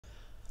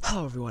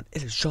Hello everyone,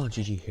 it is Sean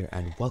GG here,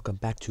 and welcome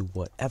back to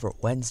Whatever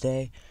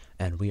Wednesday,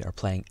 and we are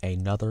playing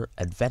another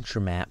adventure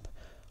map.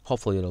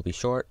 Hopefully it'll be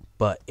short,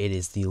 but it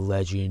is the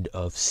Legend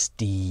of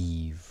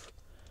Steve.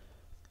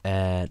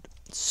 And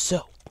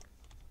so,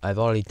 I've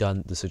already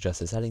done the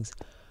suggested settings,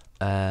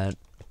 and,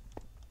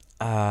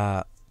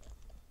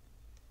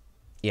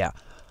 yeah.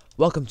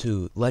 Welcome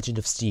to Legend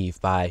of Steve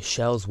by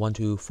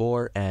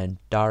Shells124 and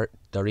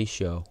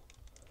Darisho.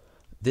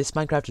 This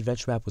Minecraft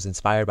adventure map was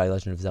inspired by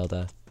Legend of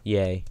Zelda.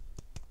 Yay.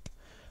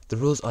 The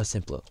rules are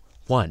simple.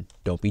 1.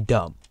 Don't be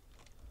dumb.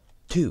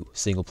 2.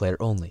 Single player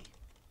only.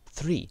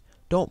 3.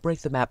 Don't break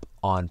the map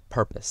on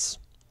purpose.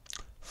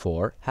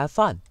 4. Have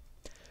fun.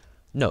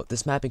 Note,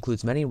 this map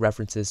includes many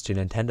references to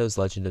Nintendo's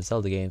Legend of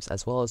Zelda games,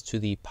 as well as to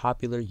the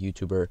popular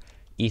YouTuber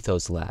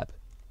Ethos Lab.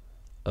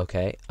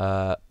 Okay,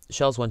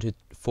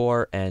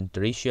 Shells124 and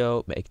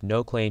Darisho make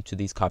no claim to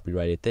these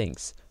copyrighted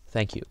things.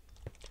 Thank you.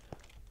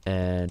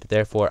 And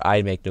therefore,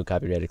 I make no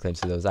copyrighted claims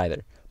to those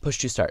either. Push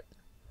to start.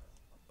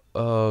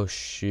 Oh,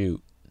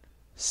 shoot.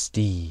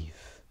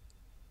 Steve.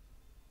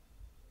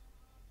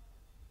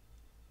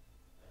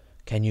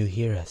 Can you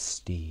hear us,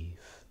 Steve?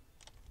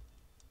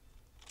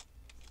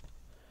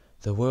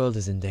 The world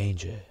is in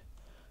danger.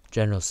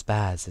 General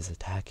Spaz is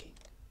attacking.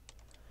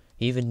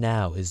 Even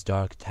now, his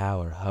dark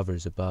tower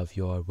hovers above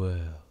your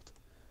world.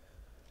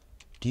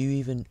 Do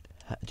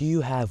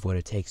you have what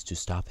it takes to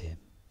stop him?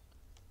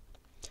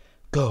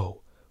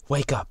 Go,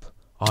 wake up,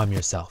 arm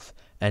yourself,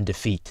 and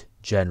defeat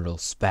General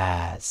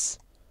Spaz.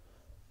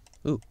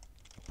 Ooh,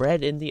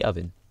 bread in the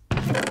oven.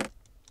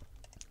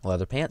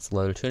 Leather pants,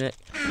 leather tunic,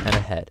 and a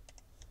head.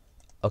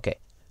 Okay,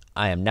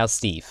 I am now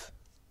Steve.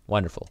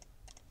 Wonderful.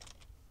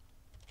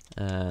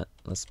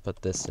 Let's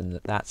put this in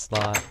that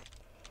slot.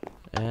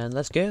 And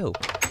let's go.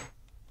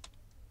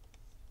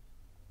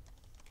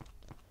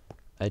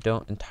 I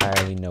don't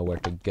entirely know where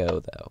to go,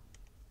 though.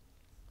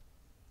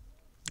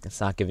 It's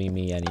not giving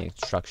me any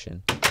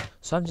instruction.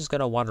 So I'm just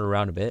gonna wander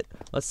around a bit.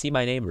 Let's see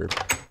my neighbor.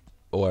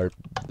 Or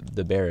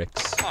the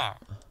barracks.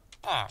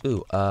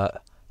 Ooh,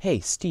 hey,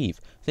 Steve,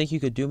 think you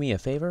could do me a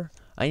favor?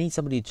 I need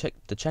somebody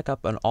to check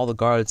up on all the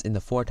guards in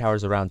the 4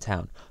 towers around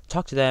town.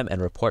 Talk to them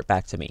and report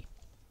back to me.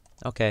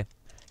 Okay.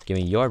 Give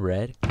me your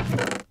bread.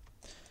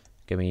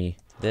 Give me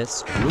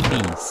this.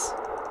 Rupees.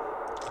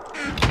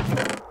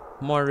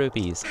 More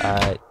rupees.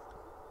 I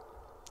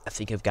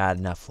think I've got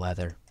enough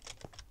leather.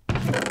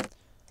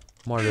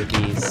 More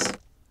rupees.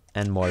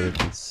 And more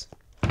rupees.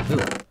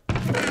 Ooh.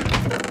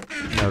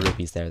 No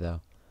rupees there,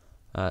 though.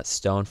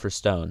 Stone for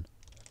stone.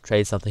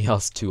 Trade something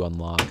else to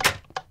unlock.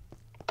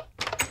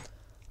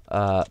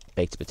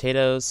 Baked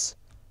potatoes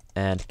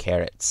and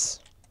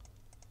carrots.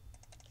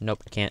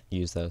 Nope, can't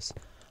use those.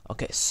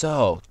 Okay,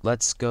 so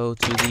let's go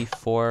to the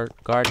 4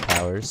 guard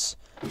towers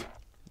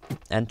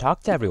and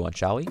talk to everyone,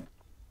 shall we?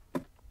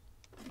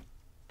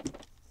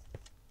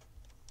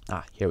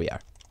 Ah, here we are.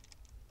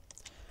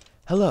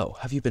 Hello,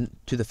 have you been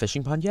to the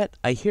fishing pond yet?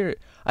 I've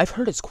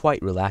heard it's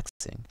quite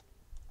relaxing.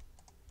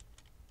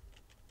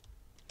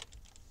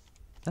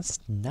 That's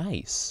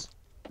nice.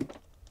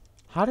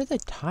 How did they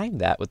time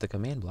that with the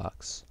command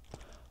blocks?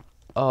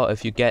 Oh,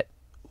 if you get...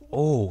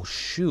 Oh,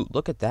 shoot,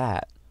 look at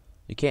that.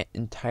 You can't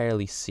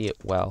entirely see it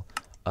well.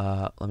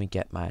 Let me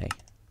get my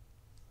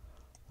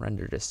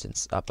render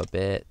distance up a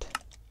bit.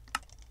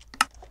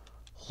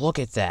 Look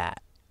at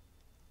that.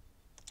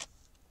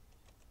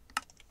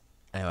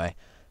 Anyway,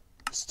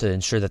 just to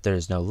ensure that there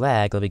is no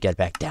lag, let me get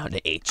back down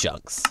to 8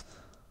 chunks.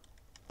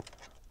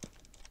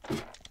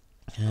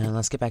 And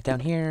let's get back down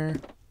here.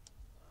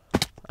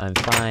 I'm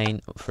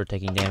fine for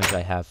taking damage.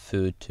 I have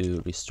food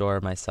to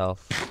restore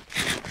myself.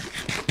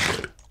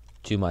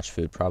 Too much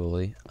food,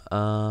 probably.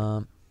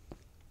 Ooh.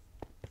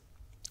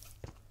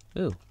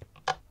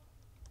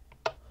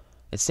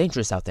 It's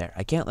dangerous out there.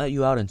 I can't let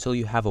you out until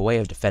you have a way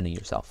of defending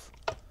yourself.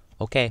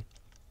 Okay.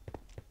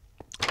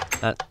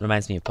 That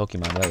reminds me of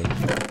Pokemon, really.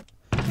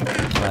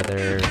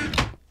 Leather.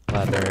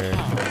 Leather.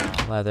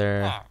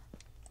 Leather.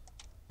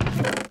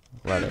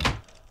 Leather.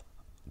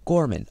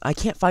 Gorman, I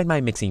can't find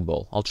my mixing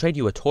bowl. I'll trade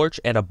you a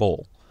torch and a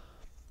bowl.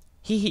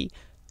 Hee hee.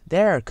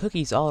 There are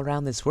cookies all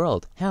around this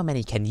world. How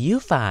many can you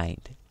find?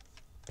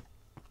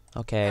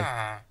 Okay.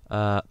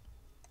 A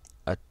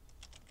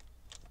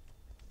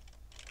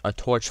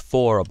torch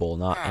for a bowl,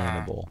 not and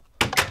a bowl.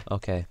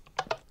 Okay.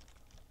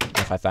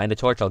 If I find a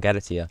torch, I'll get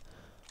it to you.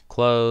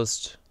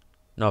 Closed.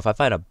 No, if I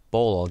find a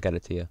bowl, I'll get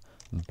it to you.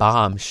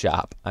 Bomb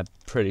shop. I'm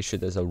pretty sure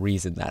there's a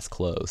reason that's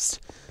closed.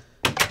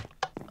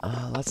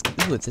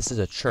 Ooh, this is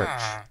a church.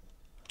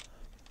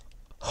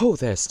 Ho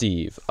there,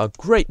 Steve. A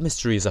great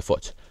mystery is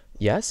afoot.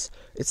 Yes,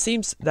 it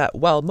seems that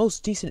while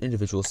most decent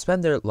individuals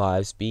spend their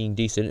lives being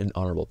decent and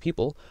honorable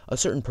people, a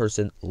certain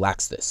person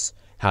lacks this.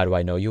 How do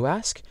I know, you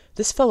ask?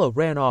 This fellow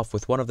ran off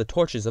with one of the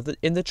torches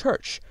in the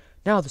church.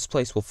 Now this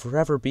place will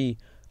forever be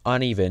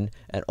uneven,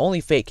 and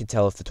only fate can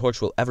tell if the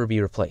torch will ever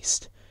be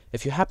replaced.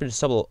 If you happen to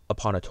stumble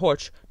upon a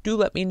torch, do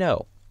let me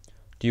know.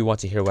 Do you want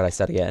to hear what I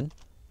said again?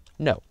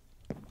 No.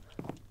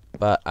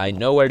 But I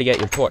know where to get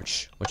your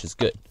torch, which is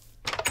good.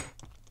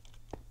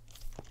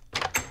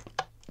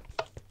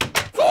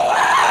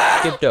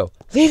 Gibdo.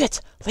 Leave it!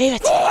 Leave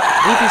it!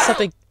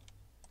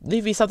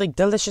 Leave me something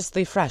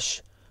deliciously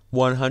fresh.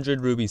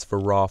 100 rubies for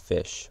raw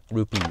fish.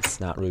 Rupees,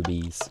 not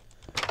rubies.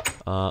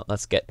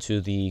 Let's get to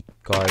the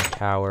guard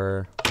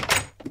tower.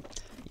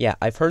 Yeah,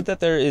 I've heard that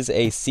there is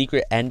a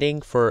secret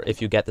ending for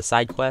if you get the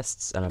side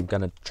quests, and I'm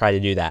gonna try to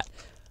do that.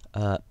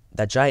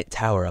 That giant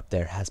tower up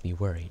there has me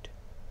worried.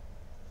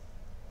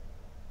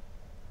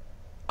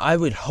 I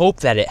would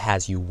hope that it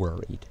has you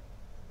worried.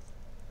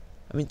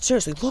 I mean,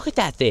 seriously, look at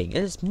that thing.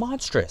 It is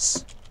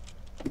monstrous.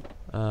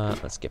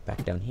 Let's get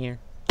back down here.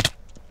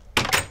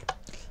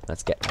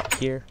 Let's get out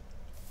here.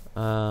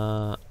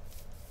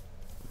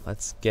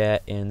 Let's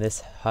get in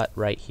this hut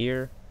right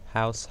here.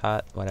 House,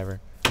 hut,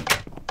 whatever.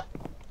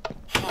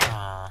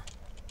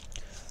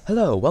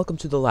 Hello, welcome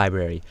to the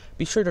library.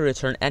 Be sure to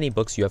return any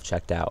books you have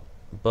checked out.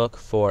 Book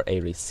for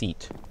a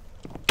receipt.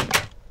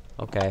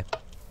 Okay.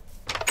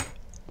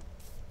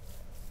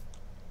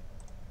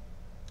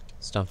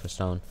 Stone for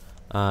stone.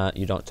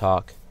 You don't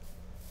talk.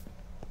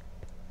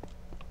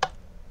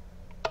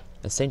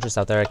 It's dangerous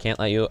out there. I can't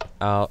let you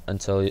out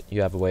until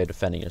you have a way of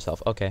defending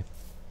yourself. Okay.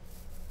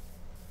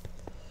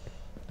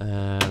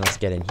 Let's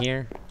get in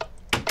here.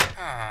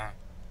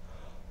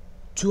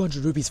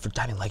 200 rupees for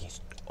diamond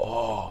leggings.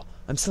 Oh,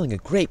 I'm selling a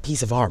great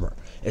piece of armor.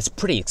 It's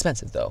pretty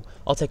expensive, though.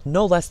 I'll take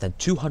no less than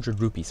 200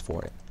 rupees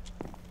for it.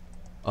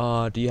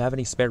 Do you have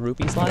any spare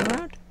rupees lying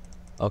around?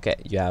 Okay,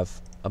 you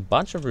have a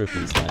bunch of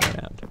rupees lying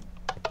around.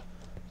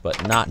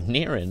 But not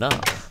near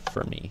enough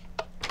for me.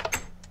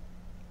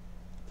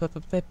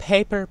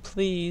 Paper,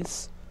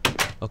 please.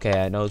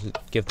 Okay, I know to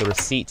give the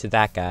receipt to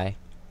that guy.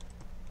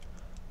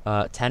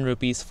 10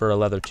 rupees for a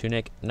leather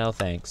tunic. No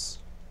thanks.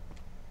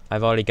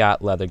 I've already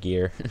got leather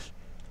gear.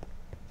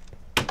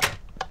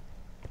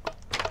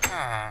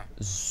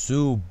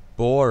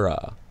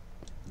 Zubora.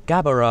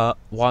 Gabara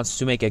wants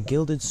to make a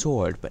gilded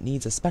sword, but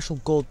needs a special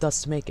gold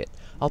dust to make it.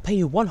 I'll pay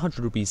you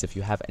 100 rupees if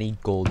you have any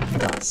gold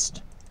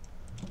dust.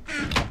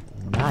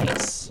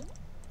 Nice.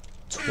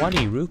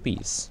 20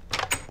 rupees.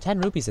 10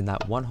 rupees in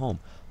that one home.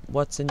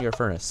 What's in your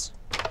furnace?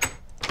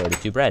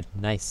 32 bread.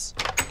 Nice.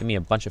 Give me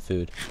a bunch of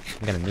food.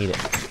 I'm gonna need it.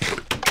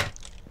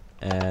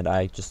 And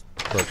I just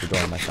broke the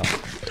door on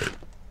myself.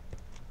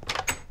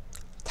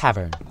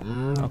 Tavern.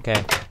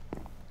 Okay.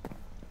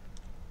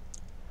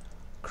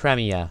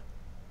 Cremia.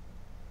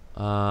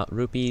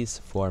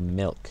 Rupees for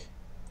milk.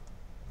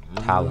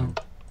 Talon.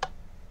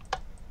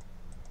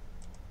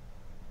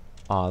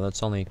 Aw,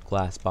 that's only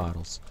glass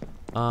bottles.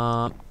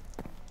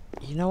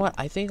 You know what?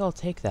 I think I'll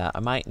take that. I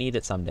might need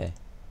it someday.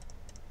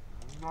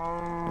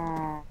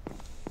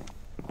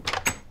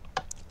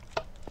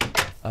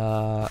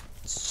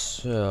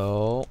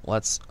 So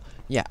let's.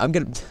 Yeah, I'm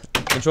gonna.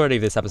 Majority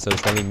of this episode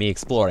is gonna be me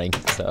exploring.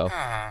 So,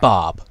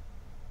 Bob.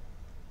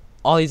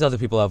 All these other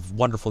people have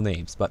wonderful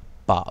names, but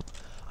Bob.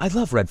 I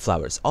love red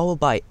flowers. I will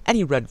buy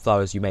any red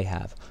flowers you may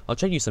have. I'll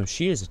trade you some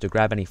shears to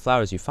grab any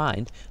flowers you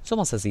find. It's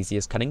almost as easy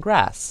as cutting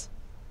grass.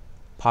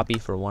 Poppy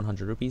for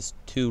 100 rupees.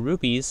 2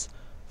 rupees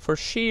for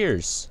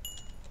shears.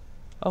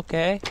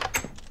 Okay.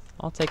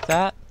 I'll take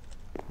that.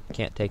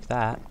 Can't take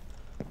that.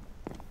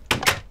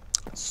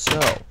 So.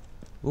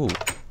 Ooh.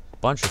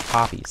 Bunch of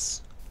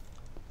poppies.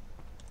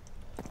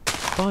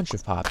 Bunch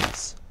of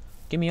poppies.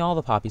 Give me all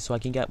the poppies so I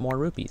can get more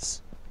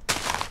rupees.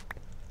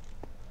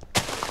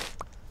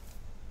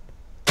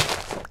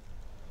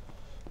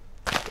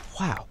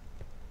 Wow.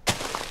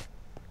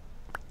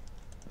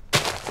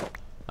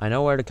 I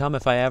know where to come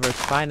if I ever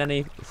find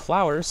any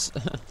flowers.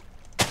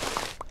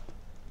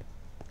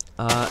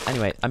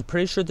 Anyway, I'm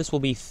pretty sure this will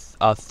be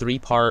a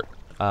 3-part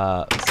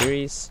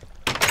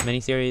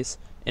mini-series.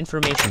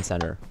 Information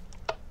Center.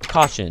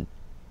 Caution.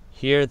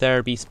 Here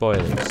there be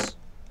spoilers.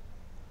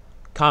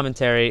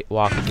 Commentary,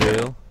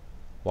 walkthrough.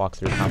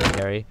 Walkthrough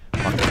commentary.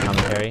 Walkthrough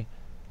commentary.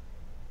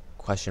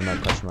 Question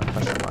mark, question mark,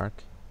 question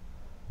mark.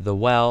 The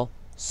well.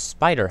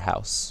 Spider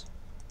house.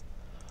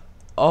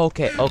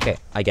 Okay, okay.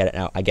 I get it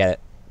now. I get it.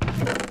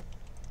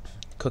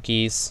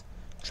 Cookies.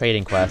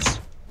 Trading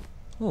quest.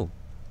 Ooh.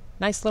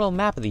 Nice little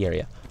map of the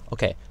area.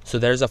 Okay, so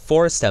there's a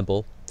forest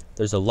temple.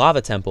 There's a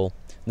lava temple.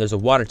 There's a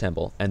water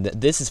temple. And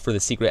this is for the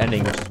secret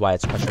ending, which is why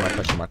it's question mark,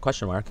 question mark,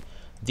 question mark.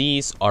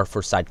 These are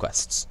for side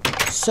quests.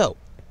 So,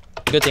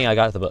 good thing I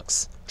got the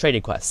books.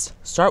 Trading quests.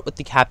 Start with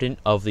the captain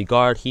of the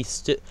guard. He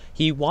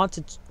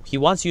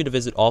wants you to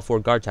visit all 4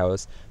 guard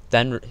towers.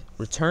 Then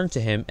return to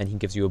him, and he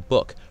gives you a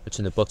book.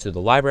 Return the book to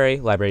the library.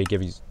 Library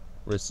gives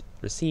you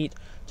receipt.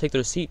 Take the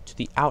receipt to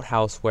the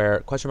outhouse where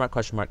question mark,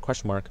 question mark,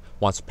 question mark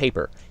wants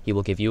paper. He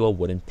will give you a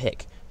wooden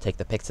pick. Take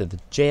the pick to the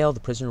jail. The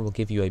prisoner will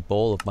give you a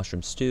bowl of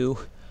mushroom stew.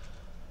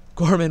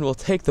 Gorman will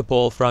take the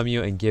bowl from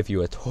you and give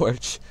you a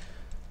torch.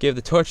 Give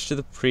the torch to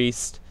the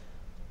priest.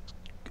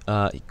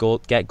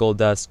 Get gold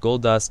dust.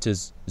 Gold dust to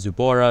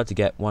Zubora to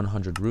get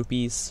 100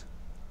 rupees.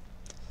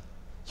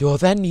 You will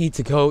then need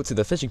to go to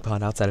the fishing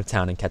pond outside of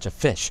town and catch a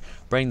fish.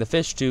 Bring the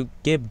fish to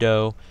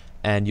Gibdo,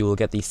 and you will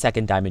get the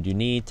 2nd diamond you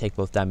need. Take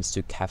both diamonds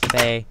to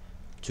Cafe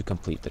to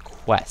complete the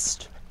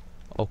quest.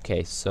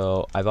 Okay,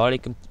 so I've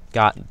already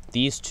got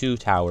these 2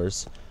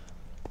 towers.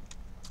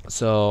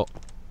 So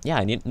Yeah,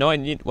 I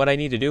need what I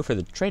need to do for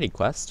the trading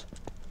quest.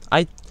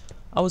 I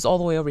was all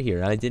the way over here,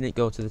 and I didn't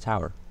go to the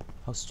tower.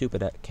 How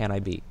stupid can I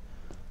be?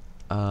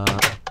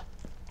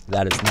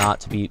 That is not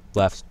to be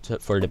left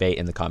for debate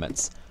in the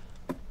comments.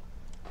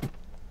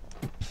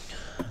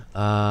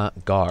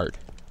 Guard.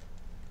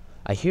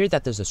 I hear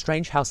that there's a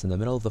strange house in the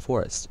middle of the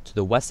forest, to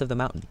the west of the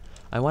mountain.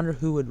 I wonder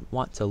who would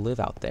want to live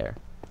out there.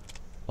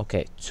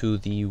 Okay, to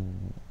the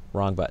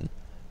wrong button.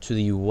 To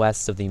the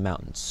west of the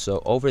mountains.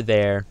 So over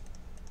there,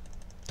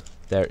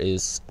 there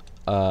is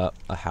a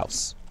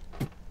house.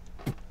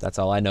 That's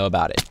all I know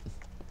about it.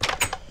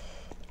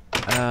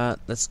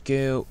 Let's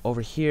go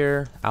over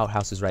here.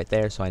 Outhouse is right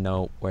there, so I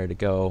know where to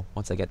go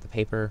once I get the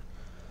paper.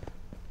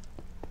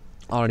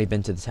 Already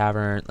been to the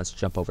tavern. Let's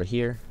jump over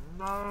here.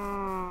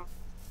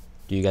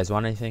 Do you guys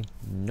want anything?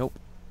 Nope.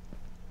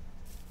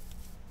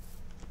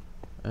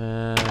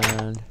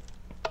 And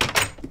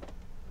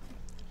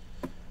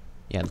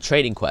yeah, the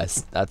trading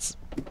quest. That's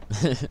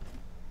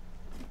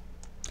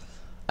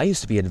I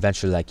used to be an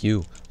adventurer like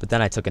you, but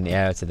then I took an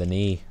arrow to the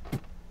knee.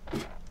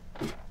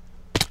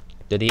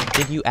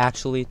 Did you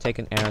actually take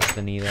an arrow to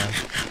the knee though?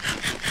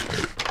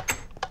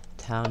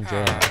 Town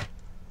jail.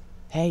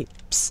 Hey,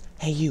 psst,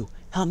 hey you,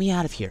 help me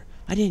out of here.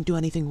 I didn't do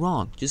anything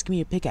wrong. Just give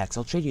me a pickaxe.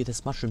 I'll trade you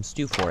this mushroom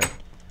stew for it.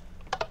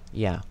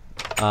 Yeah.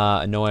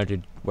 I know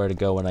where to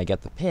go when I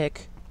get the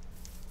pick.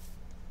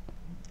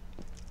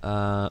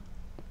 So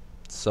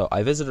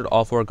I visited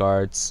all 4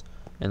 guards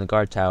and the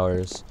guard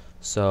towers.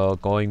 So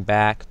going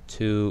back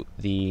to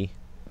the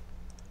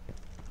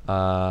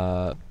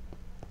the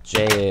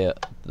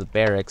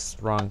barracks,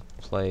 wrong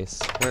place.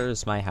 Where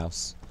is my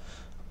house?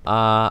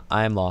 I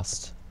am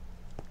lost.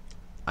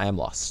 I am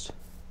lost.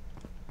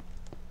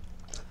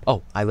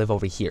 Oh, I live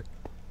over here.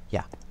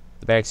 Yeah,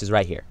 the barracks is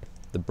right here.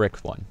 The brick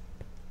one.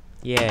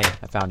 Yay,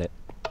 I found it.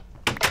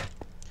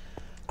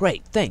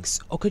 Great, thanks.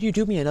 Oh, could you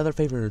do me another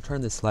favor and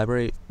return this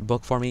library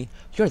book for me?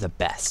 You're the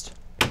best.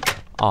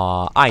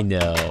 Aw, I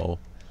know.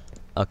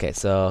 Okay,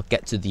 so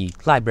get to the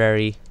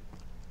library.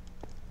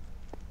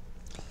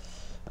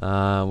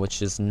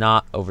 Which is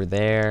not over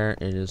there.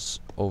 It is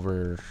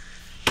over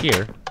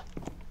here.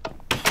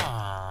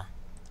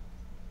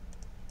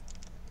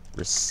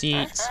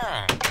 Receipts.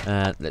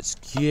 Let's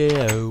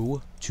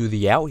go to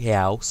the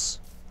outhouse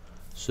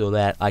so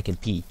that I can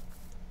pee.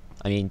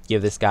 I mean,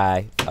 give this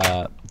guy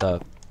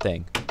the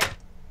thing.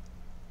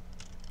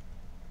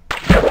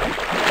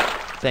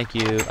 Thank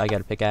you. I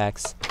got a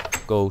pickaxe.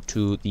 Go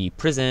to the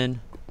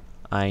prison.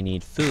 I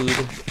need food.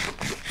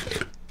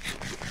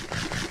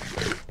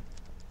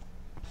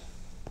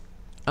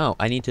 Oh,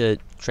 I need to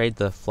trade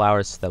the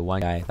flowers to the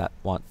one guy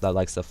that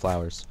likes the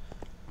flowers.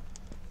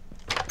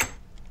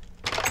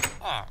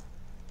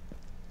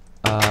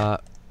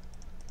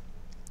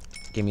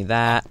 Give me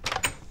that.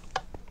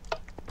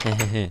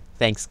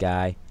 Thanks,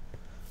 guy.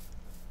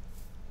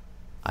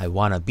 I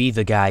wanna be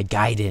the guy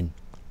Gaiden.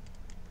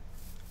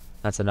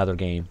 That's another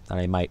game that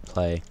I might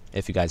play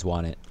if you guys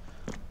want it.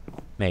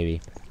 Maybe.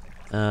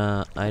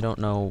 I don't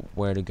know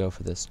where to go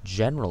for this.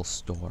 General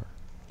store.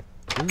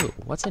 Ooh,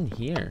 what's in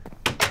here?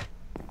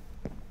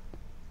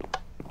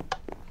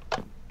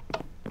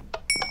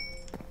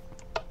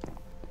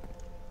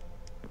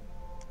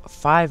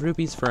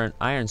 ₹5 for an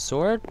iron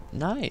sword?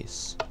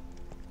 Nice.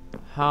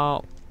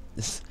 How...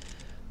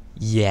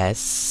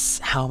 Yes.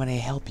 How may I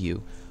help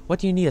you? What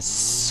do you need a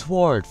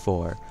sword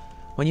for?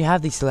 When you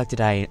have selected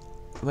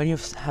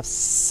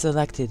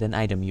an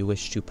item you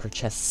wish to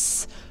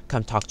purchase,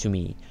 come talk to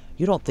me.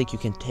 You don't think you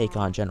can take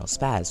on General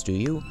Spaz, do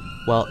you?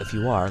 Well, if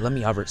you are, let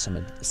me offer some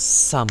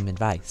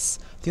advice.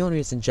 The only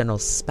reason General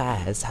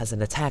Spaz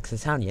hasn't attacked the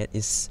town yet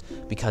is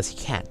because he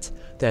can't.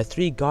 There are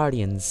 3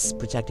 guardians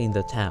protecting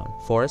the town: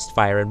 forest,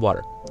 fire, and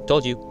water.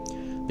 Told you.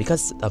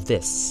 Because of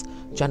this,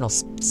 General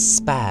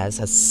Spaz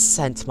has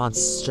sent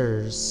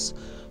monsters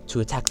to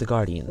attack the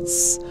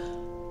guardians.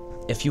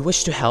 If you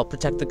wish to help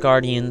protect the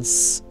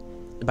guardians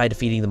by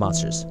defeating the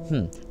monsters.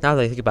 Now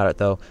that I think about it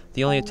though,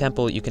 the only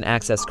temple you can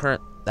access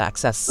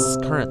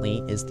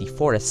currently is the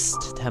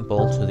forest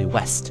temple to the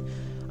west.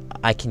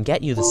 I can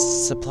get you the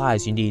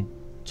supplies you need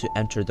to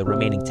enter the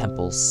remaining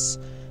temples.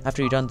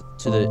 After you're done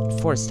to the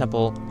forest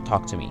temple,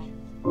 talk to me.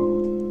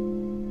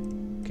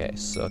 Okay,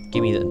 so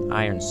give me the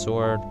iron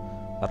sword.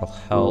 That'll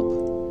help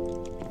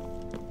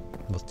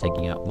with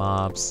taking out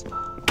mobs.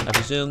 I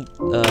presume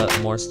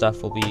more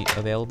stuff will be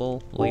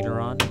available later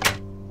on.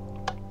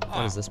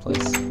 What is this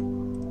place?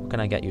 What can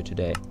I get you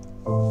today?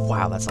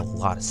 Wow, that's a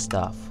lot of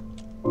stuff.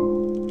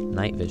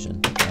 Night vision.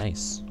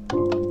 Nice.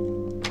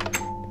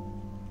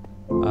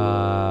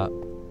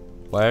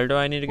 Where do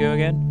I need to go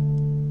again?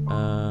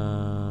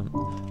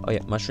 Oh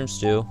yeah, mushroom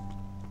stew.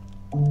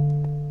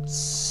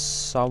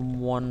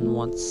 Someone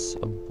wants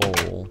a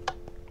bowl.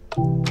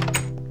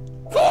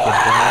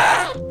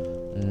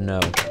 No.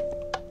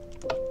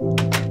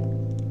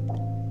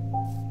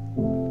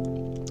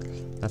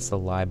 That's the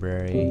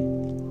library.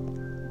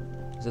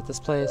 Is it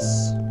this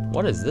place?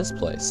 What is this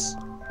place?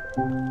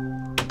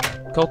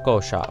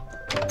 Cocoa shop.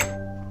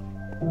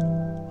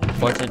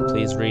 Important,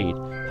 please read.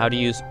 How to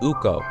use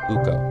Uko.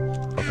 Okay.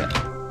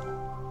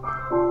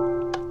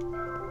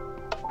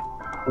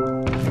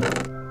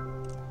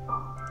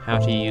 How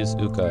to use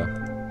Uko.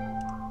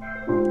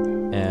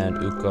 And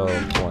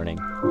Uko warning.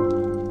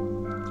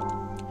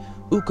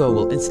 Uko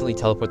will instantly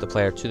teleport the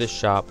player to the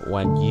shop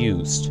when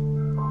used.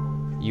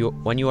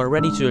 When you are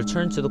ready to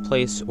return to the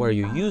place where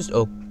you used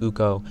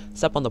Uko,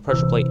 step on the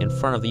pressure plate in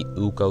front of the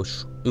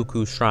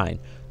Uku shrine.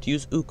 To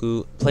use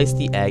Uku, place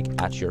the egg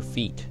at your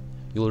feet.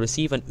 You will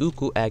receive an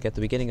Uku egg at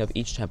the beginning of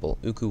each temple.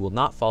 Uku will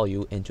not follow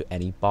you into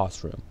any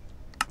boss room.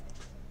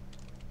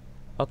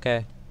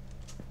 Okay.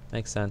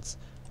 Makes sense.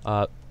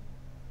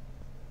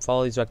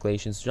 Follow these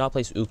regulations. Do not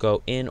place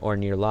Uko in or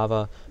near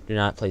lava. Do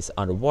not place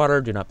underwater.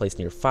 Do not place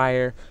near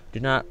fire. Do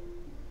not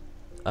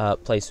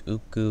place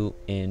Uku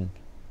in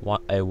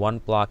a 1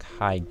 block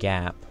high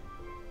gap.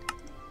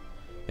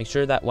 Make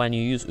sure that when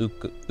you use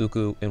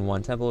Uku in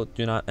one temple,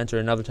 do not enter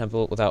another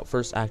temple without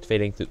first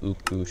activating the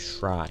Uku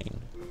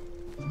shrine.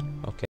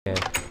 Okay.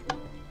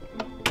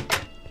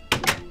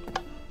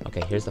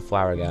 Okay, here's the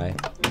flower guy.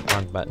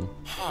 Wrong button.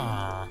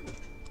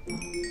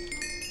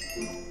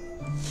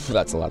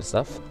 That's a lot of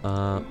stuff.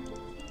 I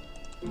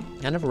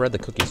never read the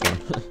cookies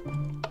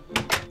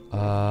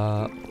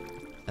one.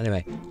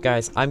 Anyway,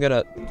 guys, I'm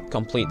gonna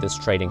complete this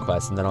trading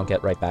quest and then I'll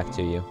get right back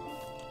to you.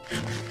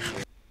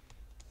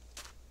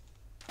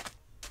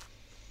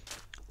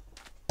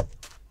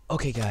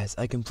 Okay, guys,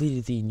 I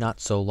completed the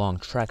not-so-long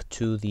trek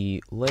to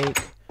the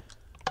lake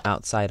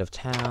outside of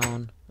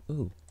town.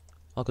 Ooh,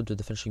 welcome to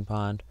the fishing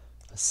pond.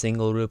 A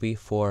single rupee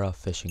for a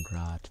fishing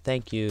rod.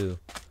 Thank you.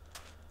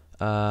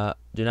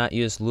 Do not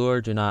use lure,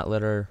 do not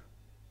litter.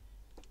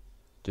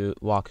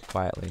 Walk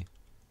quietly.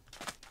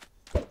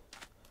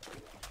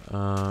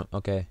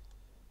 Okay.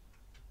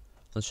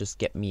 Let's just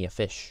get me a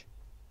fish.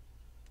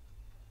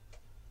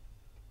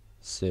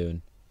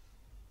 Soon.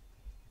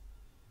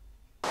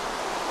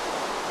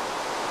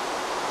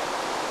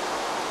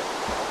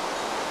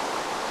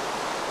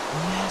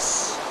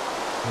 Yes!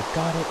 I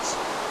got it!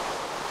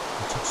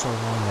 It took so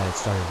long that it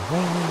started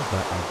raining,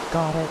 but I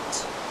got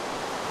it.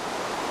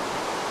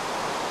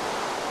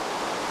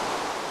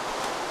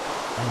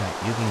 Alright,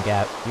 you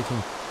can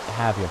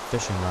have your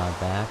fishing rod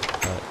back,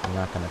 but you're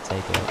not gonna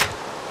take it.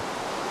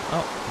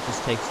 Oh, it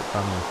just takes it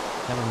from you.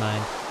 Never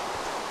mind.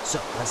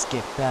 So, let's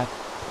get back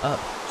up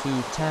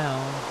to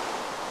town.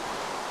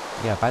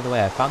 Yeah, by the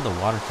way, I found the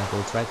water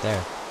temple. It's right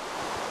there.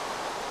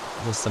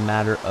 Just a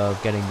matter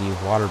of getting the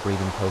water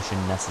breathing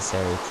potion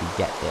necessary to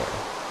get there.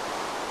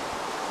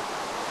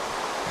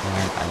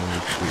 And I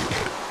need to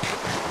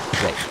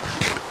wait.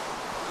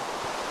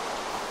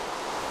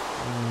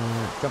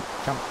 Jump,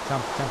 jump,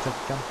 jump, jump, jump,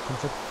 jump, jump,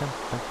 jump,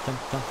 jump, jump, jump,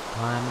 jump,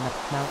 climb up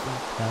the mountain,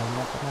 climb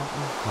up the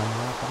mountain, climb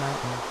up the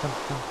mountain, jump,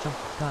 jump, jump,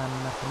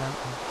 climb up the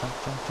mountain, jump,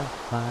 jump, jump,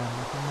 climb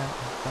up the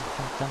mountain, jump,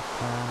 jump, jump,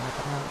 climb up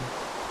the mountain.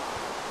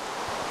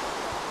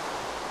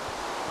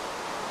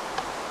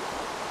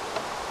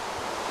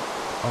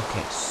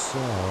 Okay,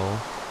 so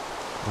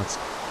let's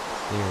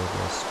clear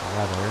this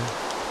weather.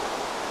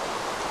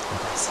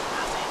 But I see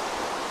nothing.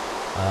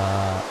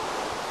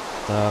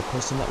 The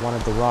person that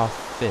wanted the raw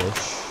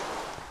fish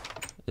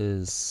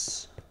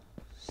is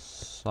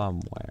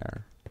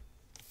somewhere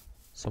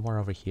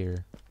over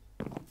here.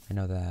 I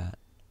know that.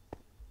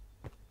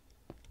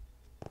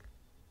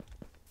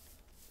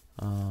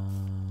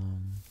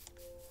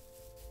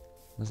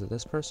 Was it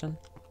this person?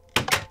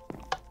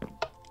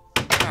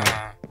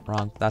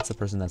 Wrong. That's the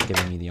person that's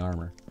giving me the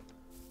armor.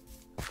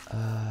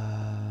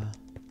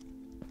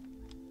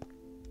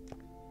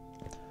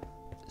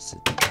 Is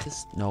it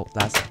this? No,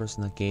 that's the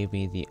person that gave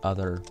me the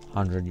other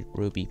 100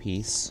 rupee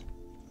piece.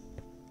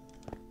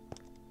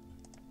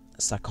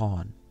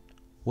 Sakon.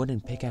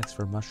 Wooden pickaxe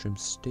for mushroom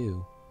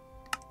stew.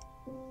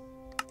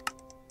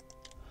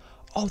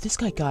 Oh, this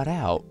guy got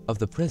out of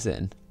the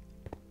prison.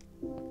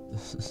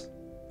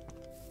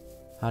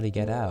 How'd he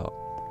get out?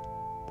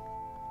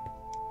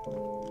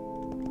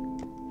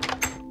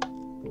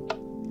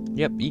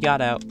 Yep, he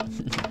got out.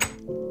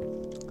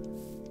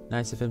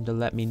 Nice of him to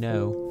let me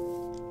know.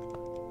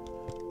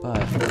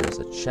 But there's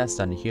a chest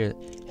under here.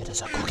 It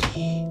is a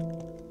cookie.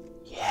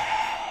 Yay!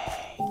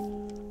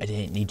 I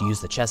didn't need to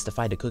use the chest to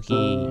find a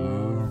cookie.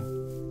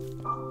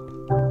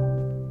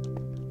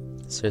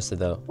 Seriously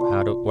though,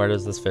 where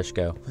does this fish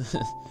go?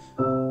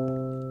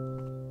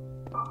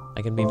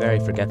 I can be very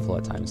forgetful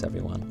at times,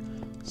 everyone.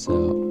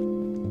 So,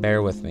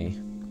 bear with me.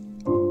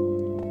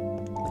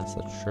 That's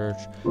the church.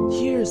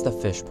 Here's the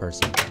fish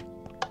person.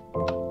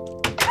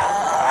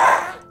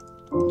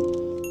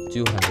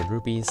 200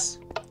 rupees.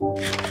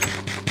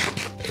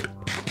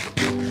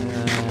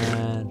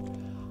 And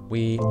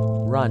we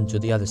run to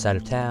the other side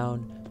of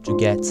town to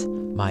get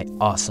my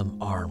awesome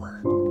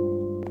armor.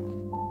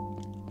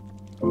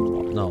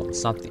 No,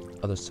 it's not the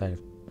other side of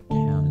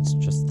town. It's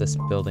just this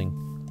building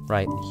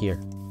right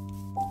here.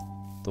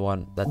 The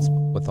one that's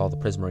with all the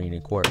prismarine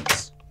and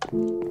quartz.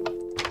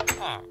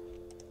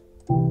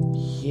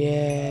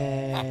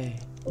 Yay!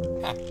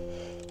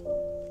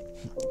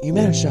 You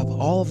managed to help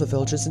all of the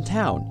villagers in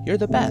town. You're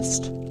the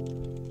best.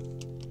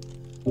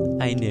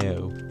 I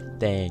know.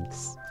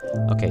 Thanks.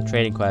 Okay,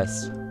 trading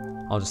quest.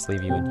 I'll just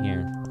leave you in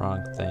here.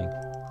 Wrong thing.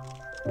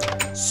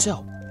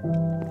 So,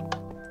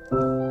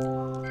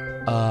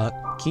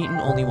 Keaton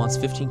only wants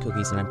 15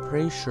 cookies, and I'm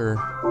pretty sure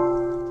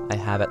I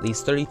have at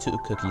least 32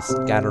 cookies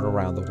scattered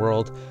around the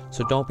world,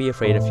 so don't be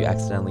afraid if you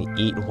accidentally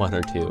eat one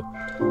or two.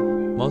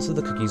 Most of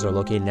the cookies are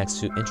located next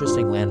to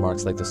interesting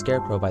landmarks like the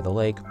Scarecrow by the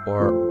lake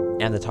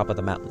and the top of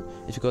the mountain.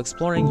 If you go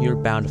exploring, you're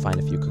bound to find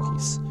a few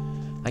cookies.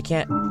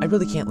 I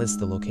really can't list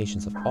the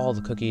locations of all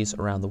the cookies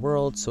around the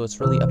world, so it's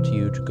really up to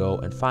you to go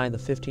and find the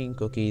 15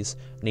 cookies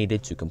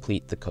needed to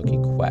complete the cookie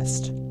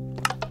quest.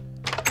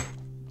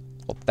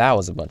 Well, that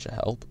was a bunch of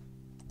help.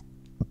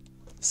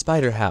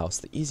 Spider house.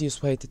 The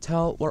easiest way to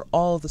tell where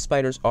all of the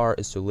spiders are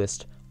is to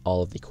list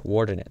all of the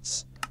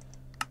coordinates.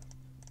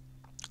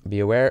 Be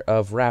aware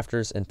of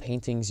rafters and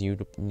paintings. You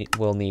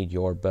will need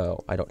your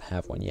bow. I don't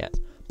have one yet.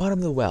 Bottom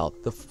of the well.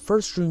 The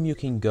first room you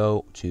can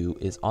go to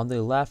is on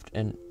the left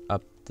and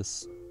up the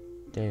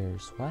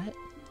stairs. What?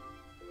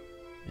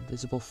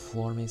 Invisible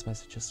floor maze. My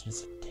suggestion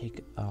is to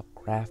take a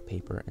graph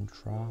paper and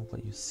draw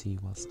what you see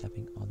while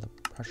stepping on the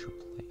pressure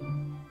plate.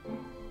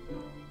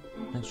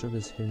 Next room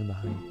is hidden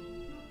behind.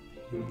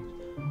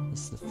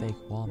 This is the fake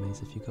wall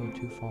maze. If you go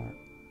too far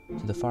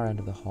to the far end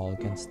of the hall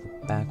against the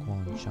back wall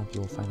and jump,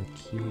 you will find the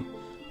key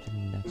to the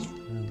next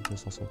room.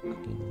 There's also a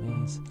cookie in the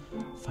maze.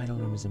 Final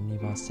room is a mini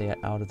boss. Stay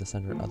out of the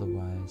center,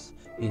 otherwise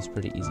he's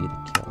pretty easy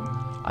to kill.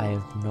 I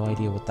have no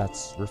idea what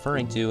that's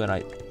referring to, and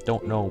I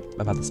don't know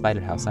about the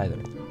spider house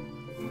either.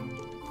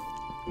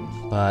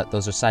 But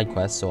those are side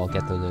quests, so I'll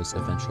get to those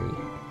eventually.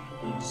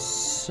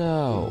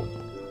 So,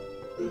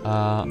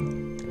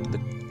 the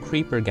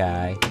creeper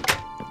guy.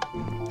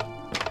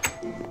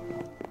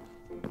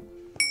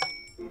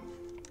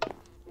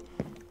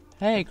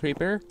 Hey,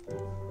 creeper.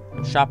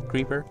 Shop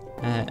creeper.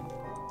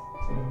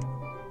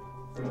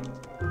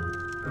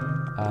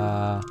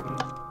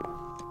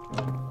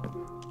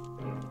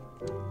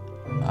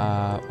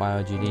 Why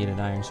would you need an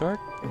iron sword?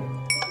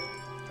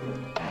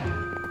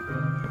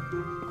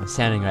 I'm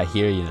standing right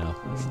here, you know.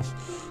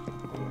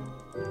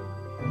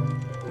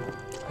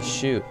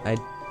 Shoot, I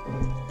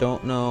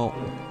don't know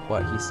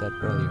what he said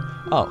earlier.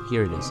 Oh,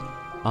 here it is.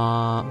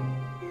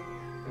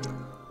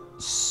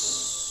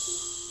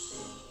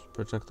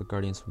 Protect the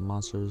guardians from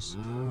monsters.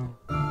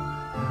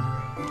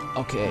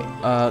 Okay,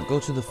 go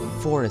to the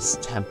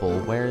forest temple.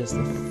 Where is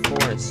the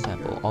forest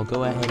temple? I'll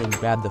go ahead and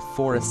grab the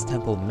forest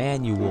temple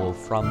manual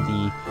from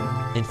the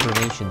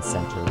information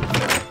center.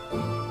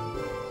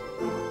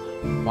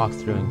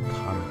 Walkthrough and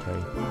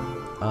commentary.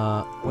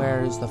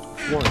 Where is the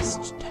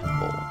forest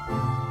temple?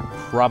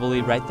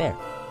 Probably right there.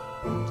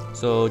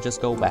 So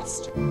just go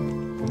west.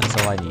 That's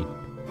all I need.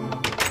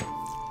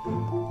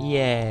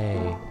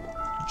 Yay.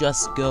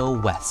 Just go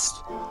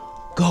west.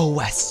 Go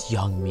west,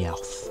 young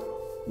Meowth.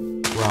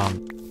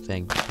 Wrong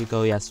thing. You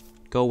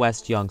go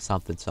west, young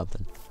something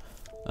something.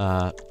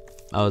 I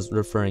was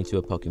referring to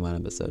a Pokemon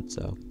episode,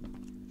 so.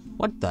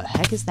 What the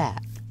heck is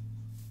that?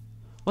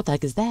 What the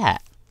heck is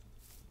that?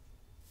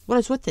 What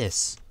is with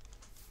this?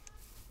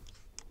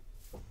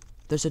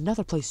 There's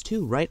another place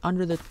too, right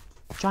under the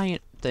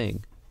giant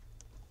thing.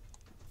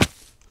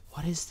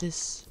 What is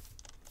this?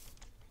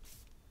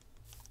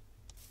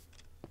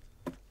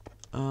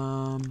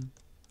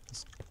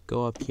 Let's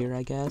go up here,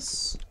 I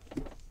guess.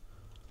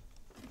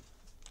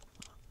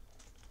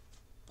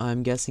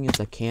 I'm guessing it's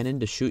a cannon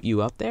to shoot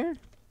you up there,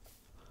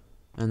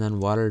 and then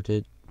water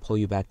to pull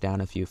you back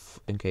down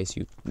in case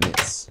you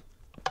miss.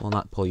 Well,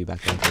 not pull you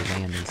back down to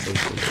land in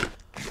safely.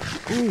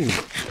 Ooh,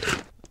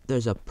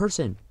 there's a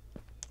person.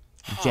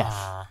 Jeff.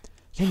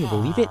 Can you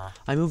believe it?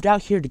 I moved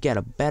out here to get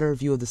a better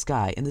view of the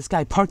sky, and this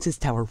guy parks his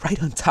tower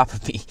right on top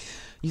of me.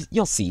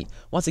 You'll see.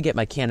 Once I get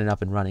my cannon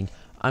up and running,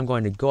 I'm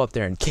going to go up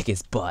there and kick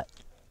his butt.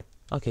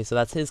 Okay, so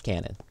that's his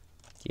cannon.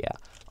 Yeah,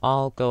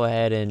 I'll go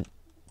ahead and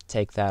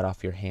take that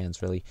off your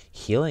hands, really.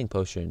 Healing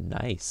potion,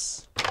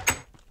 nice.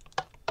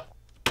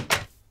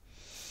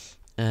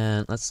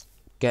 And let's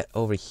get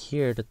over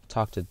here to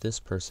talk to this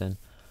person.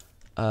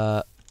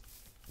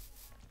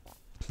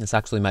 This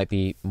actually might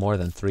be more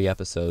than 3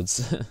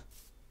 episodes.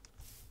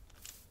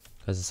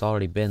 Because it's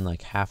already been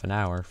like half an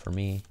hour for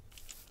me.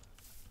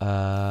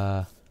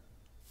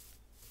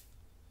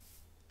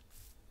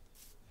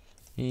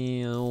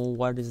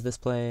 What is this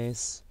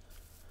place?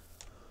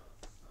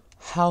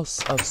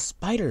 House of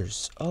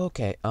Spiders.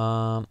 Okay,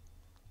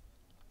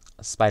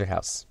 Spider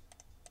house.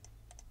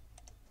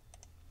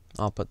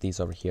 I'll put these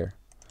over here.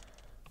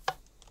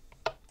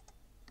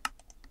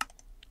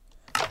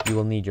 You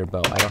will need your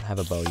bow. I don't have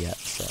a bow yet,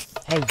 so.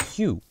 Hey,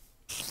 you!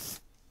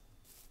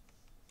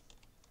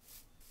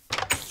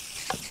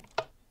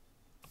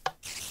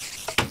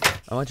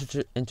 I went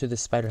into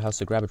this spider house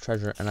to grab a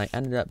treasure, and I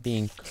ended up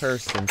being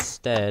cursed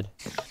instead.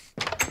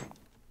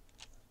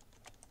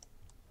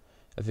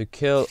 If you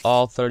kill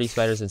all 30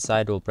 spiders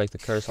inside, it will break the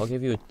curse. I'll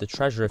give you the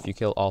treasure if you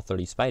kill all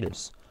 30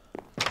 spiders.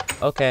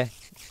 Okay.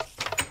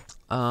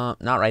 Not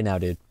right now,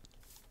 dude.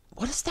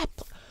 What is that?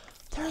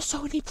 There are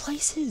so many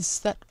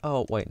places that...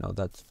 Oh, wait, no,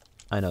 that's...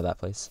 I know that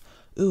place.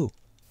 Ooh.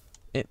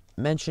 It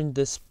mentioned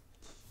this...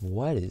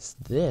 What is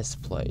this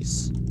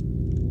place?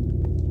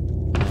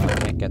 Oh, I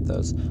can't get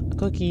those. A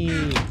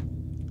cookie!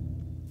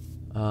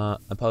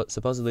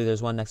 Supposedly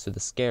there's one next to the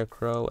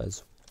scarecrow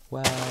as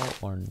well,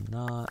 or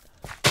not.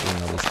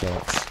 Doing all these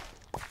carrots.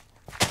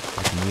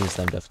 I can use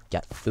them to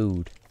get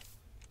food,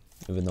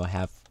 even though I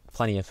have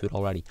plenty of food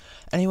already.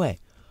 Anyway,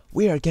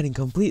 we are getting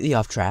completely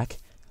off track.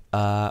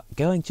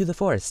 Going to the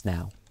forest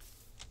now.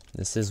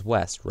 This is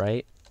west,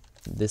 right?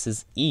 This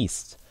is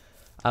east.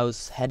 I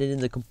was headed in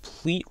the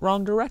complete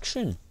wrong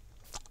direction.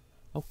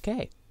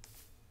 Okay.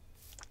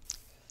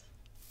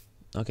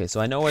 Okay, so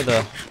I know where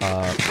the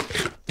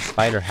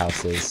spider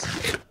house is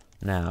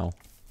now.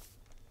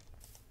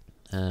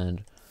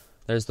 And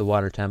there's the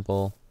water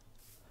temple.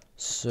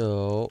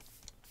 So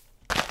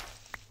I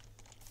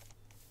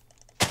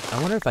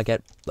wonder if I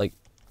get like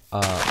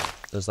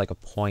there's like a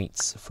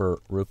points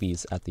for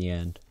rupees at the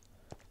end,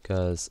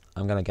 because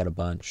I'm gonna get a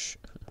bunch.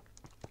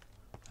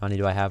 How many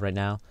do I have right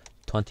now?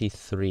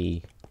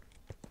 23.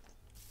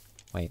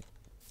 Wait,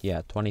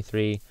 yeah,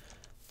 23.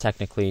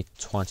 Technically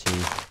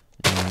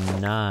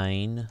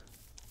 29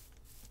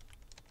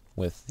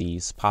 with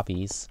these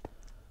poppies.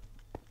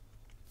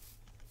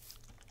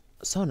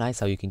 So nice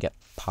how you can get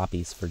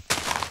poppies for,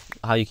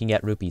 how you can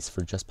get rupees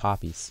for just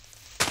poppies.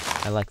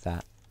 I like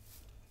that.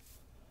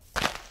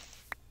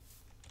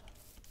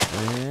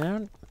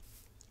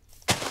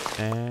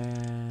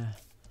 And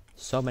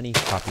so many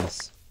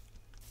poppies.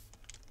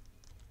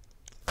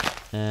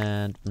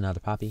 And another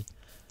poppy.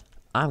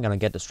 I'm gonna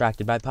get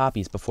distracted by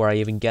poppies before I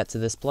even get to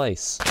this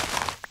place.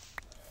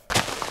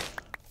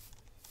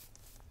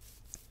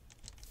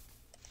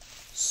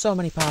 So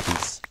many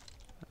poppies.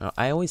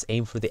 I always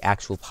aim for the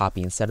actual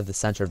poppy instead of the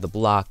center of the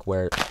block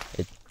where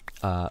it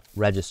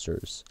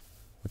registers.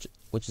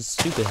 Which is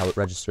stupid how it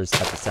registers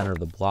at the center of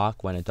the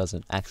block when it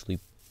doesn't actually,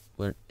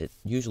 where it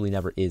usually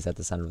never is at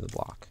the center of the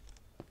block.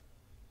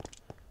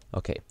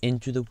 Okay,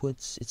 into the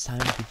woods, it's time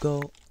to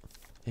go.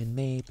 It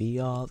may be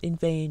all in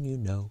vain, you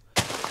know.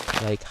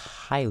 Like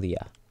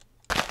Hylia.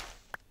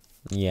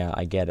 Yeah,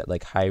 I get it.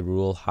 Like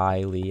Hyrule,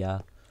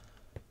 Hylia,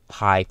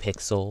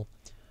 Hypixel.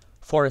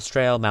 Forest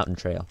trail, mountain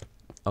trail.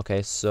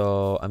 Okay,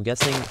 so I'm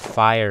guessing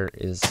fire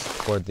is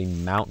toward the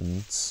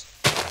mountains.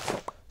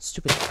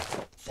 Stupid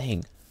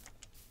thing.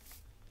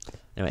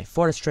 Anyway,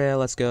 forest trail,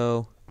 let's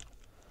go.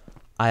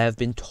 I have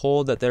been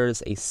told that there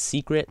is a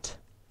secret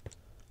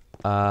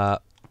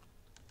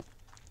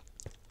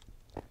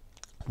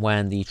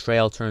when the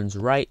trail turns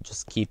right,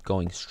 just keep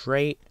going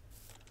straight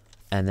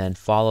and then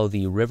follow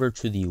the river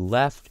to the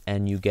left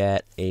and you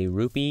get a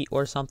rupee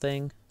or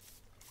something.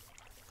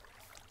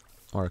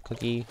 Or a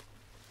cookie.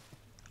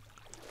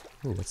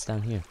 Ooh, what's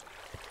down here?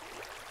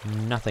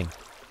 Nothing.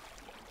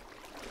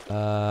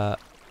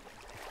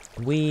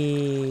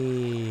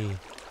 We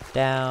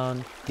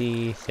down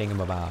the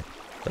thingamabob.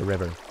 The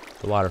river.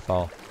 The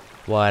waterfall.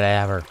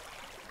 Whatever.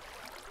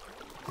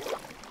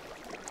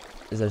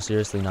 Is there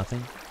seriously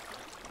nothing?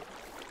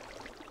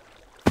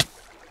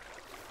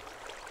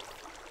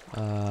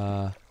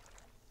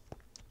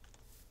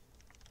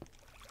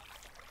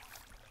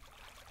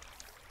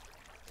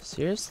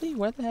 Seriously?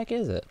 Where the heck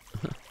is it?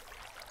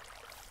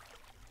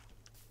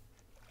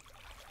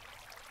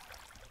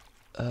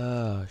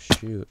 Oh,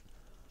 shoot.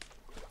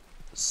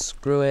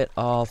 Screw it,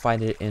 I'll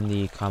find it in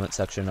the comment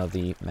section of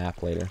the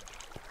map later.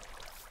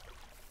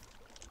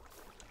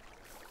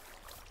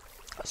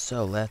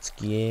 So let's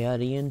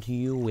get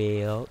into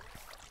it.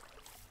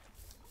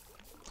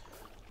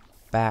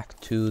 Back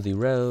to the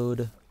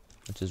road,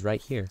 which is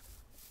right here,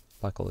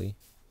 luckily.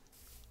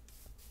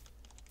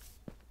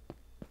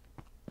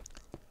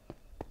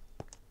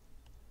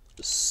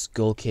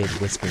 Skull Kid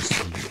whispers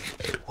to you,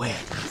 where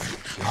do you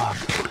think you're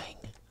going?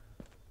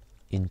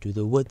 Into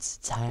the woods,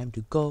 time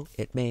to go.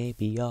 It may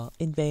be all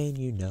in vain,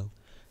 you know.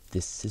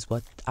 This is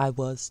what I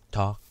was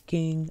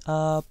talking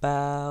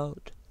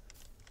about.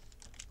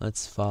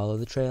 Let's follow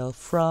the trail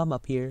from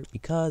up here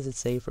because it's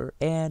safer,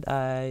 and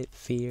I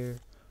fear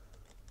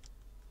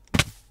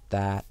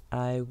that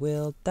I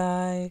will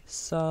die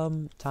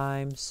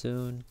sometime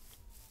soon.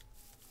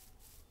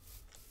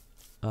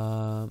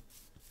 I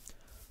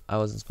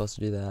wasn't supposed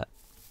to do that.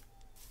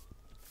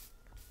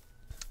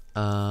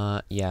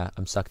 Yeah,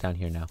 I'm stuck down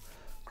here now.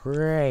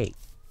 Great.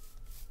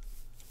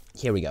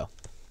 Here we go.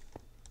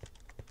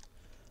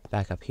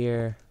 Back up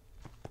here.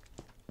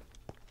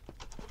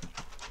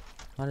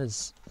 What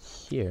is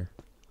here?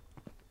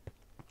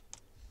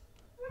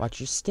 Watch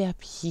your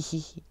step.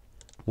 Hee.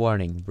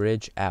 Warning,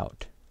 bridge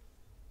out.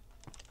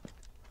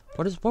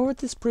 What would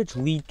this bridge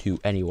lead to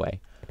anyway?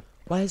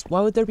 Why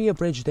would there be a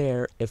bridge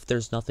there if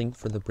there's nothing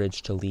for the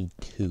bridge to lead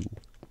to?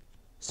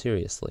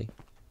 Seriously.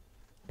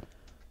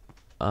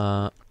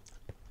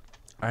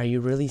 Are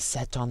you really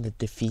set on the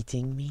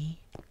defeating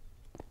me?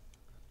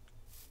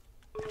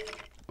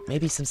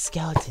 Maybe some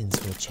skeletons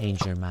will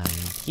change your mind.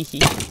 Hee.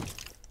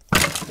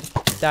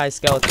 Die,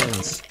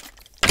 skeletons.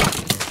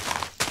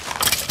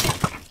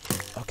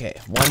 Okay,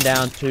 1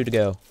 down, 2 to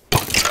go.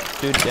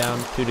 2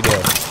 down, 2 to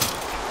go.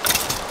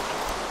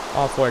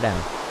 All 4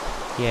 down.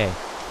 Yay.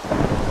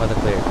 Weather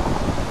clear.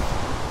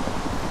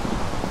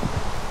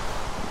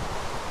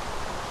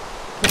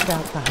 Look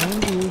out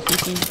behind you,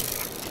 hee.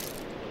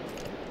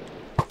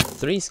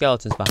 3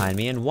 skeletons behind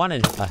me and 1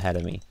 ahead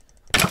of me.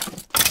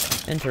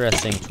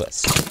 Interesting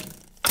twist.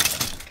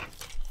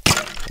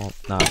 Well,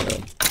 not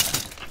really.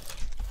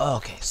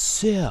 Okay,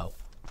 so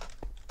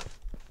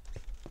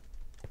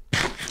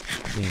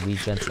let me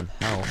regen some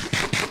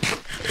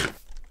health.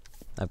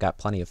 I've got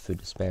plenty of food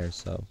to spare,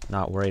 so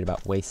not worried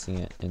about wasting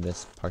it in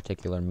this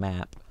particular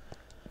map.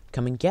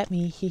 Come and get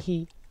me, hee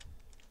hee.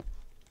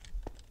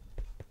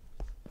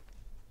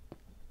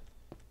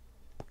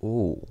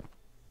 Ooh,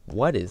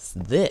 what is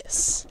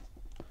this?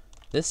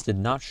 This did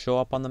not show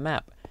up on the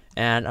map,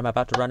 and I'm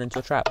about to run into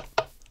a trap.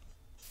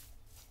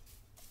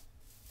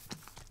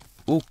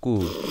 Ooh,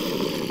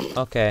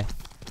 okay,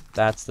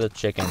 that's the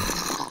chicken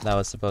that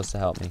was supposed to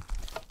help me.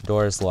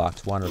 Door is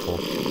locked, wonderful.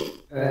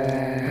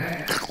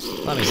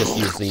 Let me just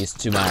use these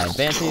to my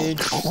advantage.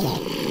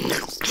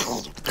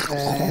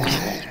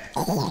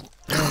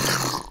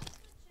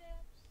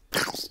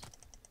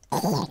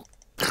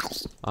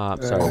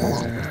 Sorry, 1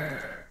 second.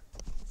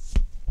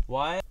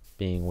 What?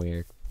 Being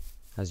weird,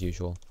 as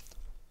usual.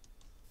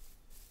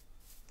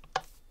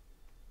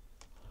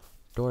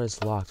 Door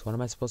is locked. What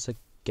am I supposed to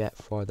get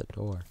for the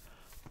door?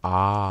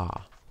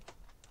 Ah.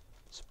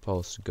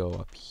 Supposed to go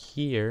up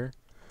here.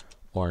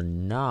 Or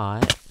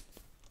not.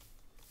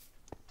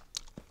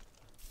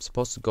 I'm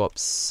supposed to go up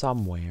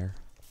somewhere.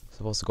 I'm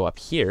supposed to go up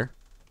here.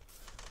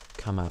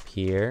 Come up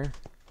here.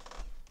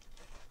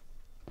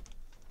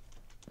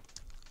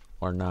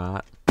 Or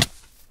not.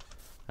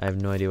 I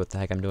have no idea what the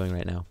heck I'm doing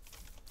right now.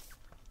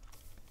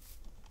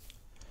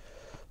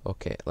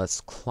 Okay, let's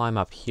climb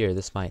up here.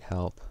 This might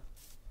help.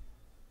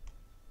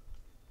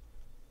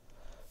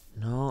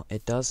 No,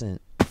 it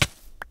doesn't.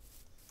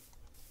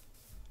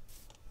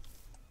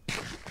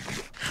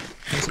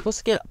 I'm supposed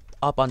to get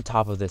up on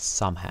top of this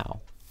somehow,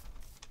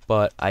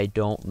 but I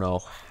don't know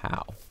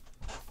how.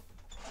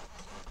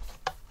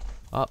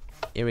 Oh,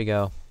 here we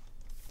go.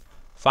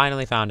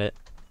 Finally found it.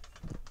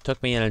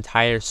 Took me an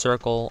entire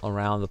circle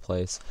around the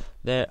place.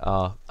 There,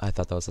 I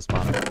thought that was a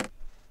spawner.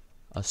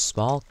 A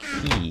small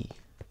key.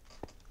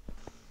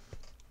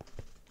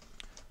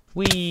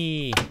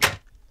 Whee!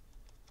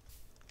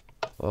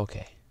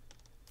 Okay.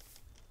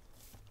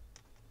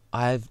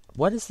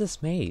 What is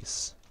this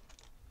maze?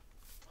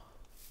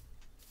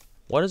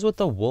 What is with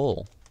the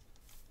wool?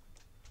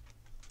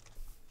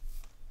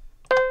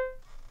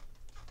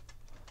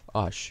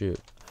 Oh, shoot.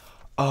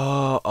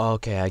 Oh,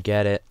 okay, I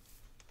get it.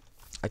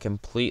 I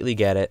completely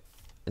get it.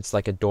 It's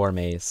like a door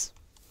maze.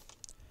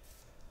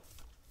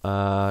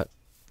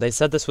 They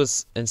said this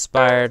was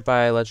inspired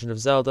by Legend of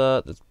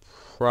Zelda. That's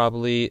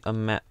probably a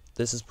map.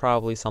 This is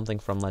probably something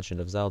from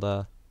Legend of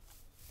Zelda.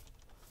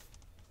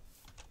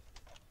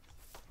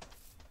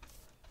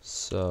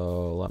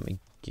 So let me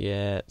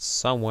get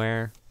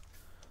somewhere.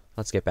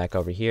 Let's get back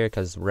over here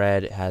because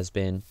red has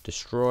been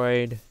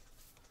destroyed.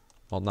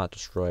 Well, not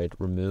destroyed,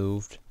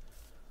 removed,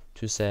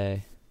 to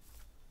say.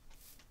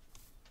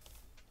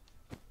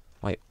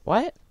 Wait,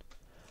 what?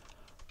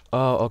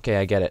 Oh, okay,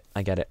 I get it.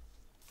 I get it.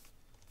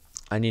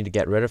 I need to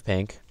get rid of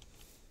pink.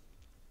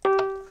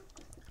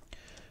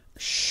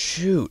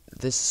 Shoot,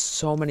 there's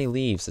so many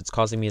leaves. It's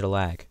causing me to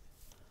lag.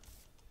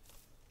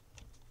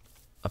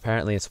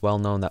 Apparently, it's well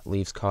known that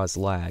leaves cause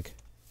lag.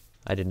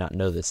 I did not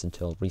know this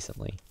until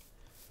recently.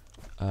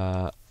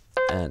 And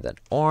then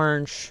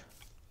orange.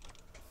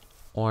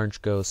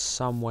 Orange goes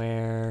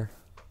somewhere.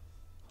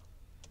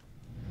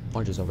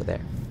 Orange is over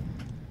there.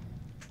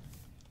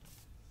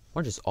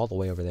 Orange is all the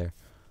way over there.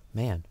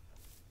 Man.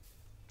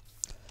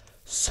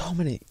 So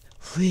many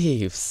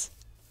leaves.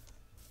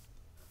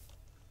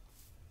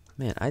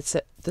 Man, I'd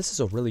say this is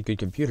a really good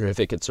computer if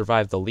it could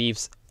survive the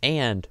leaves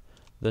and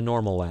the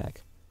normal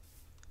lag.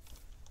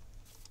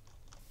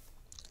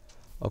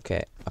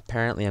 Okay,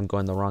 apparently I'm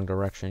going the wrong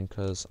direction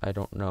because I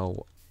don't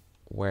know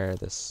where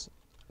this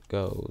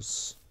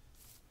goes.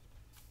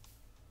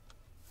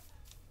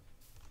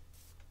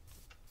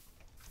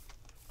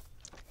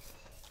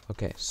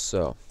 Okay,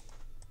 so.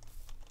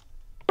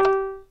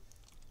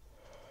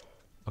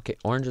 Okay,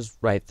 orange is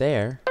right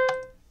there.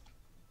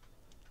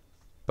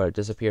 But it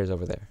disappears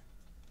over there.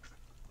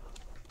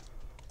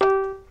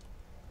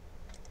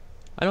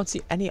 I don't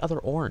see any other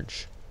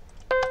orange.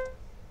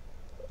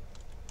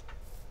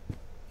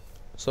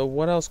 So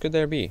what else could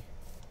there be?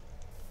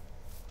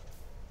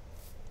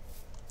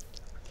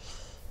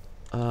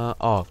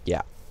 Oh,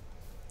 yeah.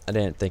 I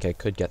didn't think I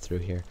could get through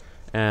here.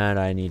 And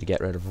I need to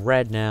get rid of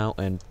red now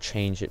and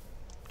change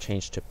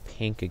to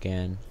pink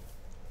again.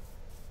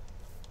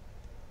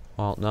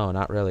 Well, no,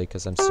 not really,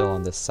 because I'm still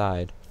on this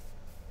side.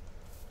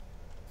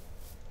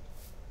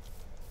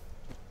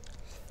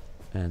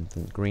 And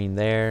then green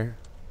there.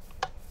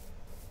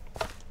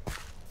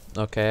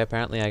 Okay,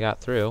 apparently I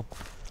got through.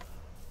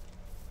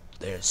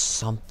 There's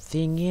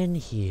something in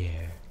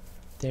here.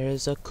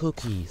 There's a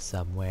cookie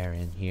somewhere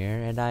in here,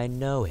 and I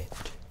know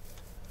it.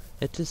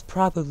 It is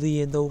probably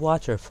in the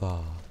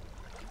waterfall.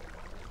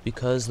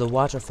 Because the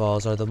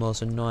waterfalls are the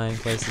most annoying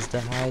places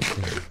to hide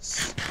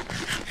things.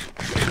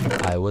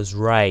 I was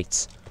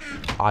right.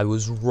 I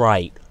was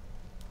right.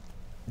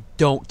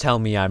 Don't tell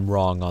me I'm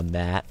wrong on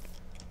that.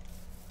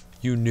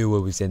 You knew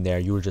it was in there.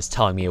 You were just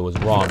telling me it was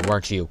wrong,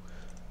 weren't you?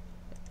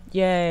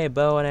 Yay,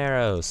 bow and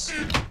arrows.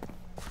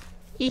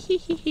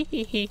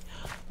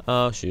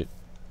 Oh, shoot.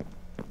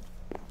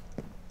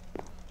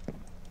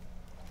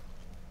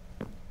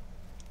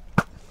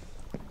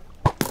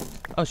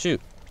 Oh,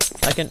 shoot.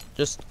 I can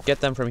just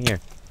get them from here.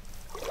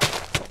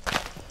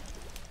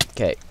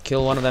 Okay,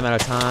 kill one of them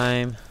at a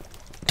time.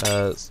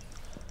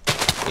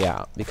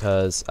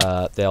 Because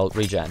they'll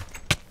regen.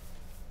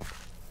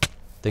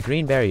 The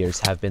green barriers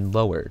have been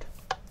lowered.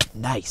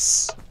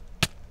 Nice.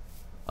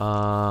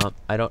 I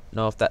don't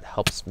know if that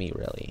helps me,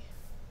 really.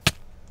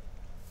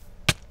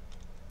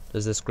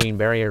 Does this green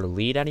barrier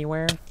lead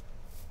anywhere?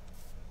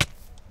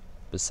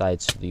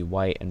 Besides the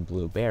white and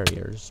blue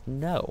barriers?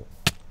 No.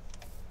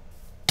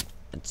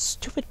 And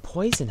stupid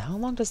poison, how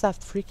long does that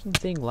freaking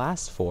thing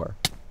last for?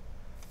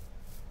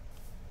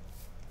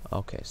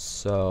 Okay,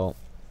 so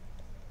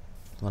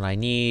what I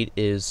need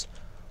is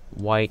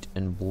white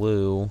and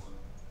blue.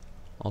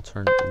 I'll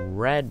turn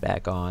red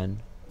back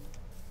on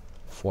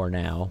for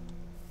now,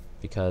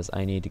 because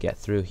I need to get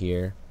through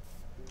here.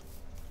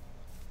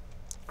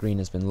 Green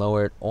has been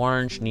lowered.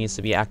 Orange needs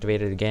to be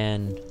activated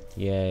again.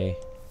 Yay.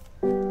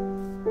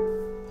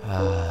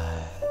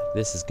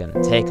 This is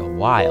gonna take a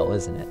while,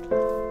 isn't it?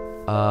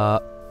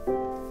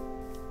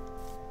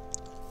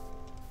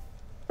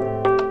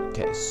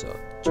 Okay, so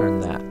turn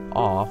that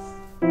off.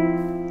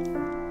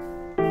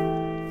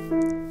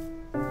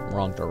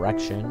 Wrong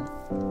direction.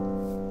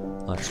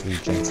 Let's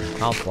regen some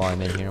health while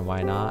I'm in here,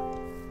 why not?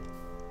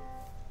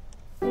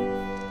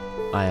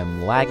 I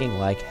am lagging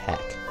like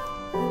heck.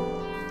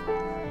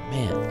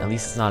 Man, at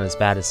least it's not as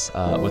bad as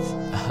with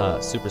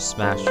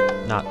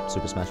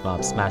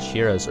Smash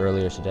Heroes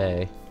earlier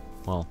today.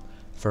 Well,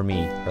 for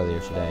me, earlier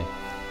today.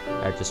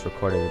 I just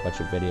recorded a bunch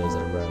of videos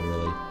in a row,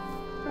 really.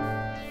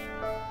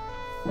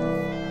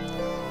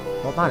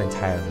 Well, not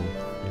entirely in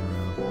a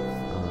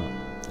row.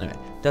 Anyway,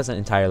 doesn't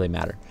entirely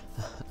matter.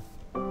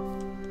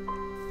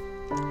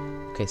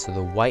 Okay, so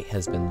the white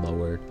has been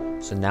lowered.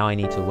 So now I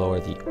need to lower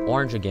the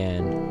orange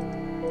again.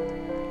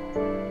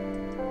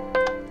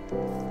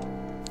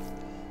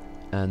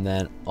 And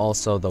then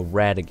also the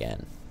red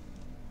again.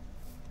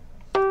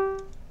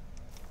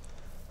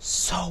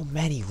 So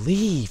many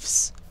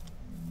leaves!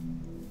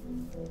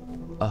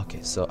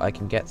 Okay, so I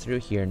can get through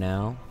here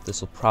now.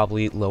 This will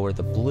probably lower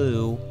the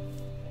blue.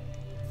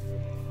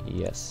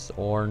 Yes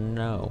or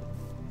no?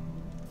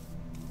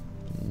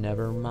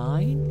 Never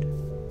mind.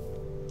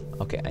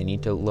 Okay, I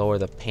need to lower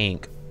the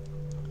pink.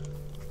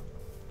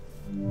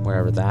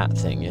 Wherever that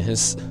thing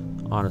is.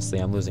 Honestly,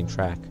 I'm losing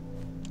track.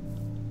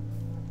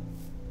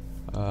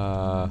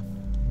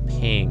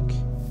 Pink.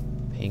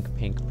 Pink.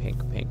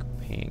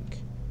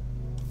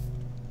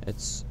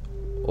 It's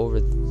over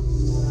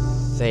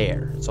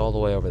there. It's all the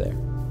way over there.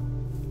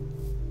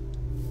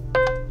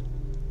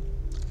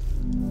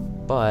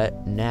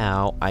 But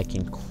now I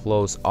can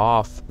close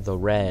off the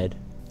red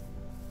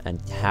and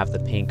have the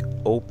pink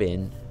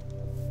open.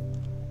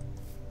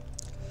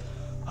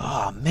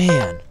 Oh,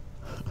 man.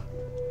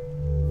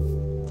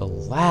 The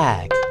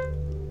lag.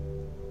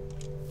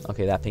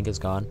 Okay, that pink is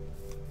gone.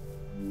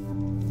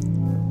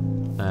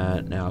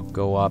 Now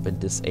go up and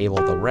disable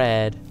the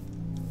red.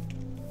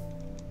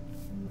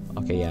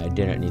 Okay, yeah, I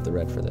didn't need the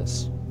red for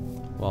this.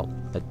 Well,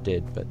 I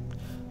did, but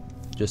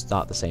just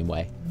not the same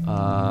way.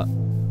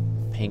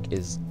 Pink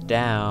is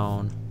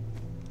down.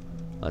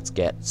 Let's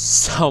get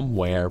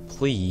somewhere,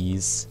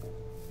 please.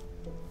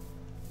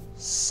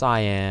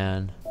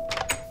 Cyan.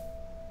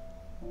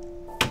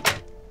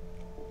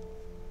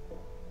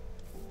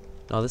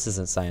 No, this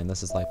isn't cyan,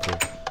 this is light blue.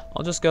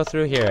 I'll just go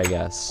through here, I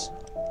guess.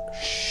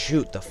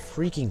 Shoot, the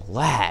freaking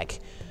lag.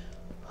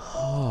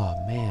 Oh,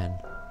 man.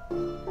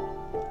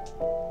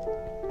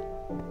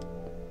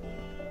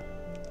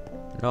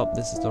 Nope,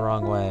 this is the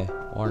wrong way.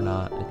 Or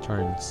not, it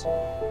turns.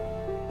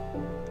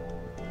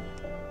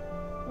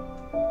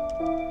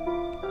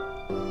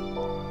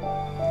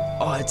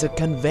 Oh, it's a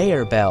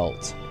conveyor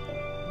belt.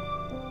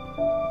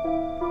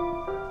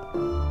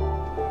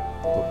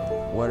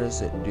 But what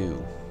does it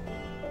do?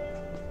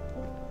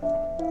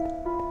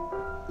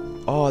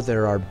 Oh,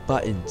 there are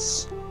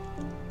buttons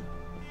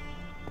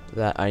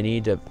that I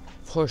need to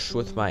push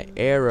with my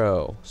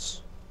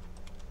arrows.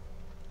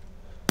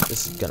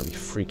 This is gonna be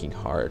freaking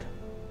hard.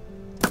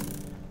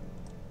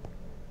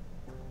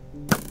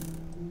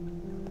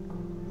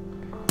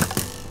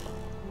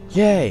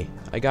 Yay!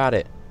 I got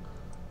it.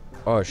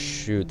 Oh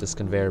shoot, this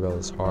conveyor belt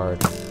is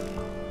hard.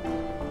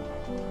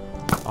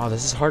 Oh,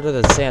 this is harder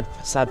than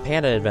Sad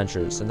Panda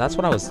Adventures, and that's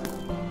when I was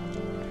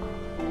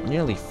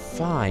nearly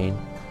fine.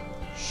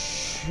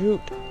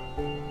 Shoot.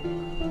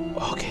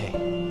 Okay.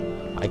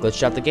 I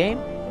glitched out the game,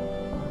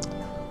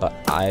 but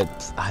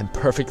I'm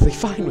perfectly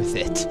fine with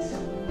it.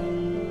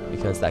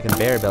 Because that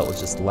conveyor belt was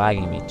just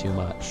lagging me too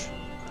much.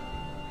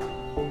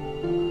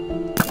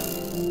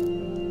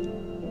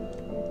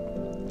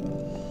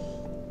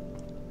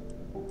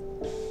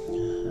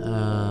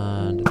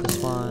 And this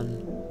one.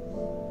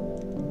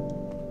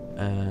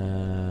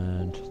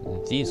 And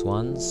these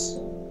ones.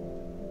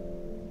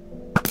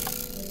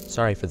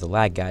 Sorry for the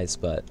lag, guys,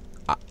 but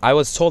I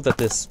was told that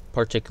this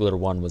particular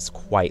one was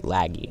quite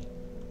laggy.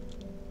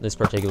 This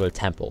particular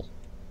temple.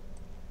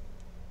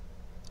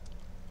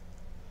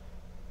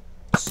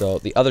 So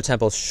the other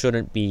temples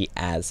shouldn't be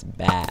as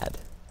bad.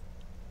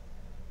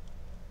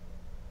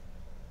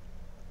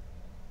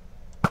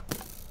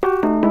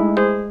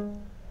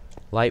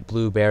 Light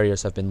blue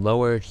barriers have been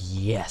lowered.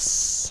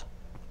 Yes.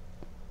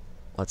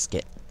 Let's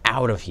get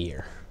out of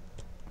here.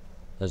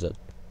 There's a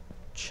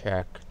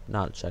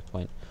not a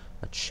checkpoint,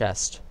 a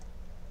chest.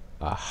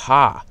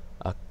 Aha!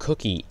 A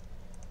cookie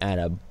and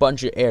a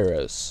bunch of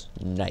arrows.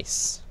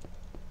 Nice.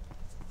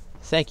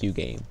 Thank you,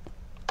 game.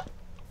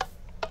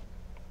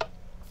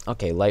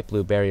 Okay, light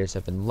blue barriers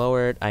have been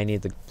lowered. I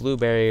need the blue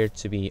barrier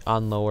to be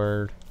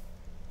unlowered.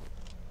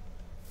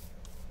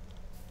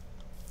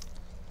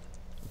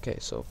 Okay,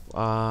 so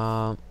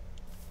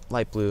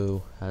light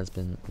blue has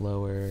been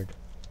lowered.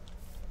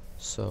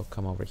 So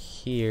come over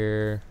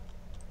here.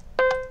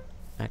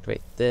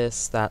 Activate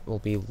this. That will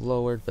be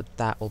lowered, but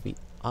that will be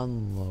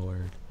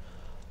unlowered.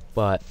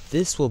 But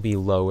this will be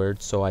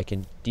lowered, so I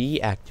can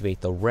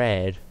deactivate the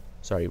red.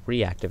 Sorry,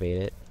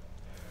 reactivate it.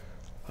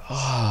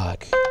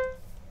 Ugh.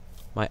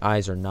 My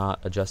eyes are not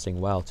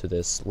adjusting well to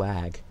this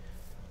lag.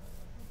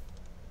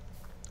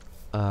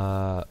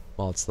 Well,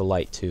 it's the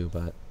light too,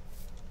 but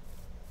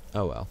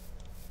oh well.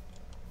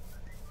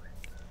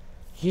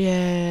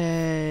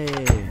 Yay!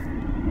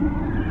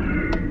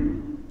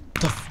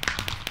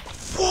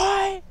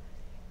 What?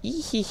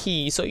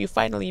 Ehehe, so you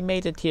finally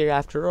made it here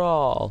after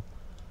all.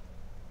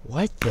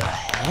 What the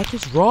heck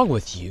is wrong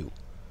with you?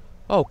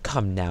 Oh,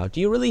 come now, do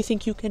you really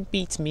think you can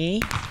beat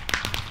me?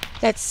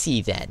 Let's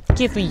see then.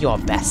 Give me your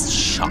best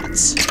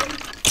shots.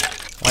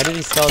 Why do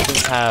these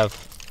skeletons have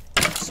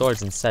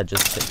swords instead?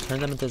 Just turn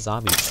them into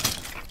zombies.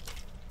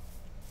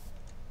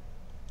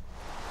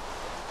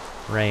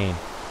 Rain.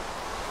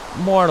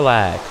 More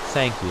lag.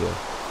 Thank you.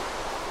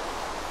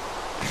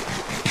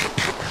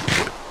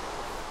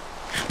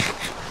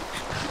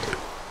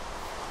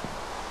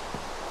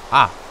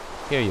 Ah,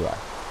 here you are.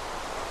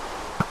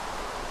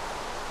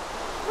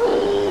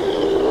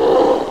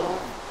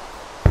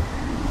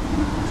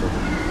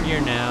 Here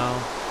now.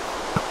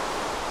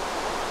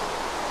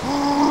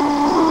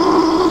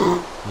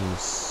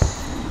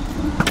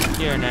 He's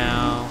here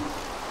now.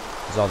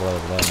 He's all the way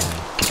over there now.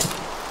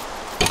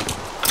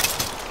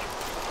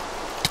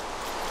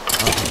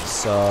 Okay,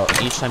 so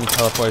each time he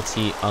teleports,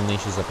 he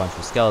unleashes a bunch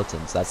of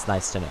skeletons. That's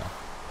nice to know.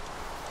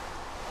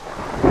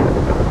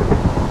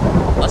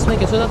 Let's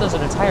make it so that there's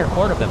an entire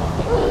horde of them on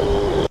me.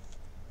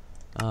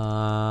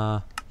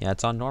 Yeah,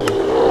 it's on normal.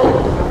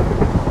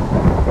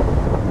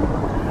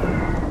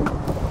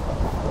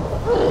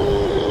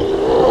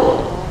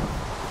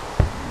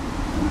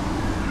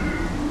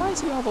 Why is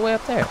he all the way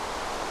up there?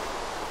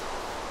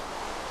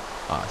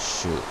 Oh,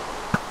 shoot.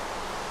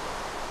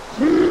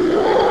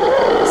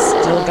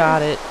 Still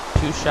got it.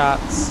 2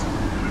 shots.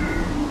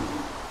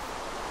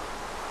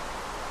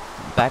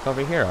 Back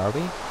over here, are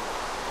we?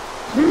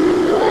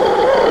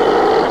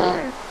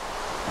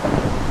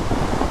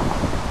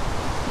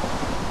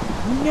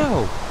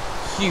 No!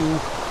 You...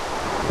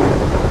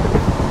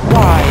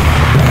 Why?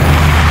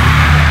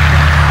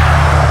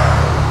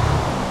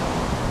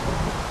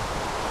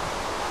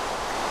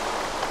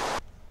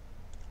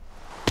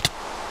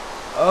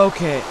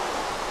 Okay.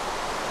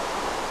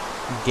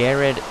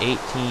 Garrett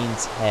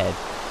 18's head.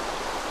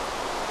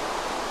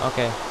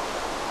 Okay.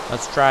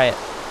 Let's try it.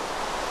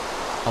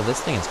 Oh,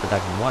 this thing is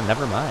protecting 1.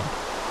 Never mind.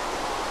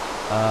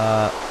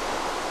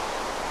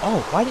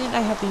 Oh, why didn't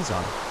I have these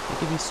on? They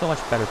give you so much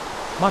better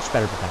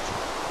protection.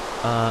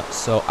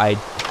 So I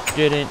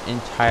didn't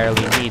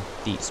entirely need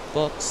these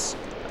books.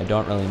 I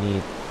don't really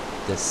need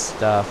this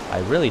stuff. I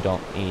really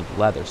don't need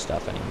leather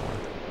stuff anymore.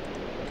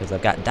 Because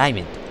I've got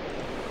diamond.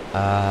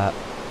 How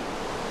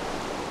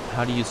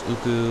to use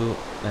Uku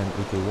and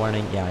Uku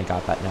warning. Yeah, I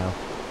got that now.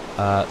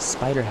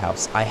 Spider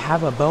house. I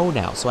have a bow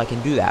now, so I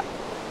can do that.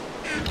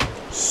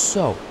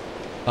 So,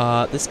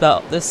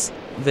 this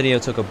video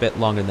took a bit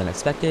longer than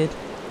expected.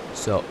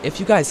 So, if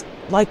you guys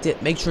liked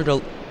it, make sure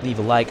to leave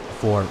a like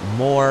for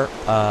more,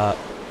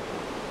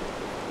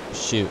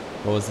 shoot,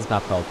 what was this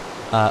map called?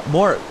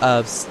 More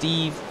of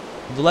Steve,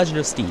 The Legend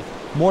of Steve.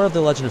 More of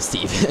The Legend of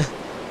Steve.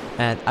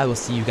 And I will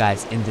see you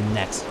guys in the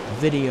next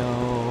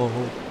video.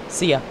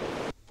 See ya.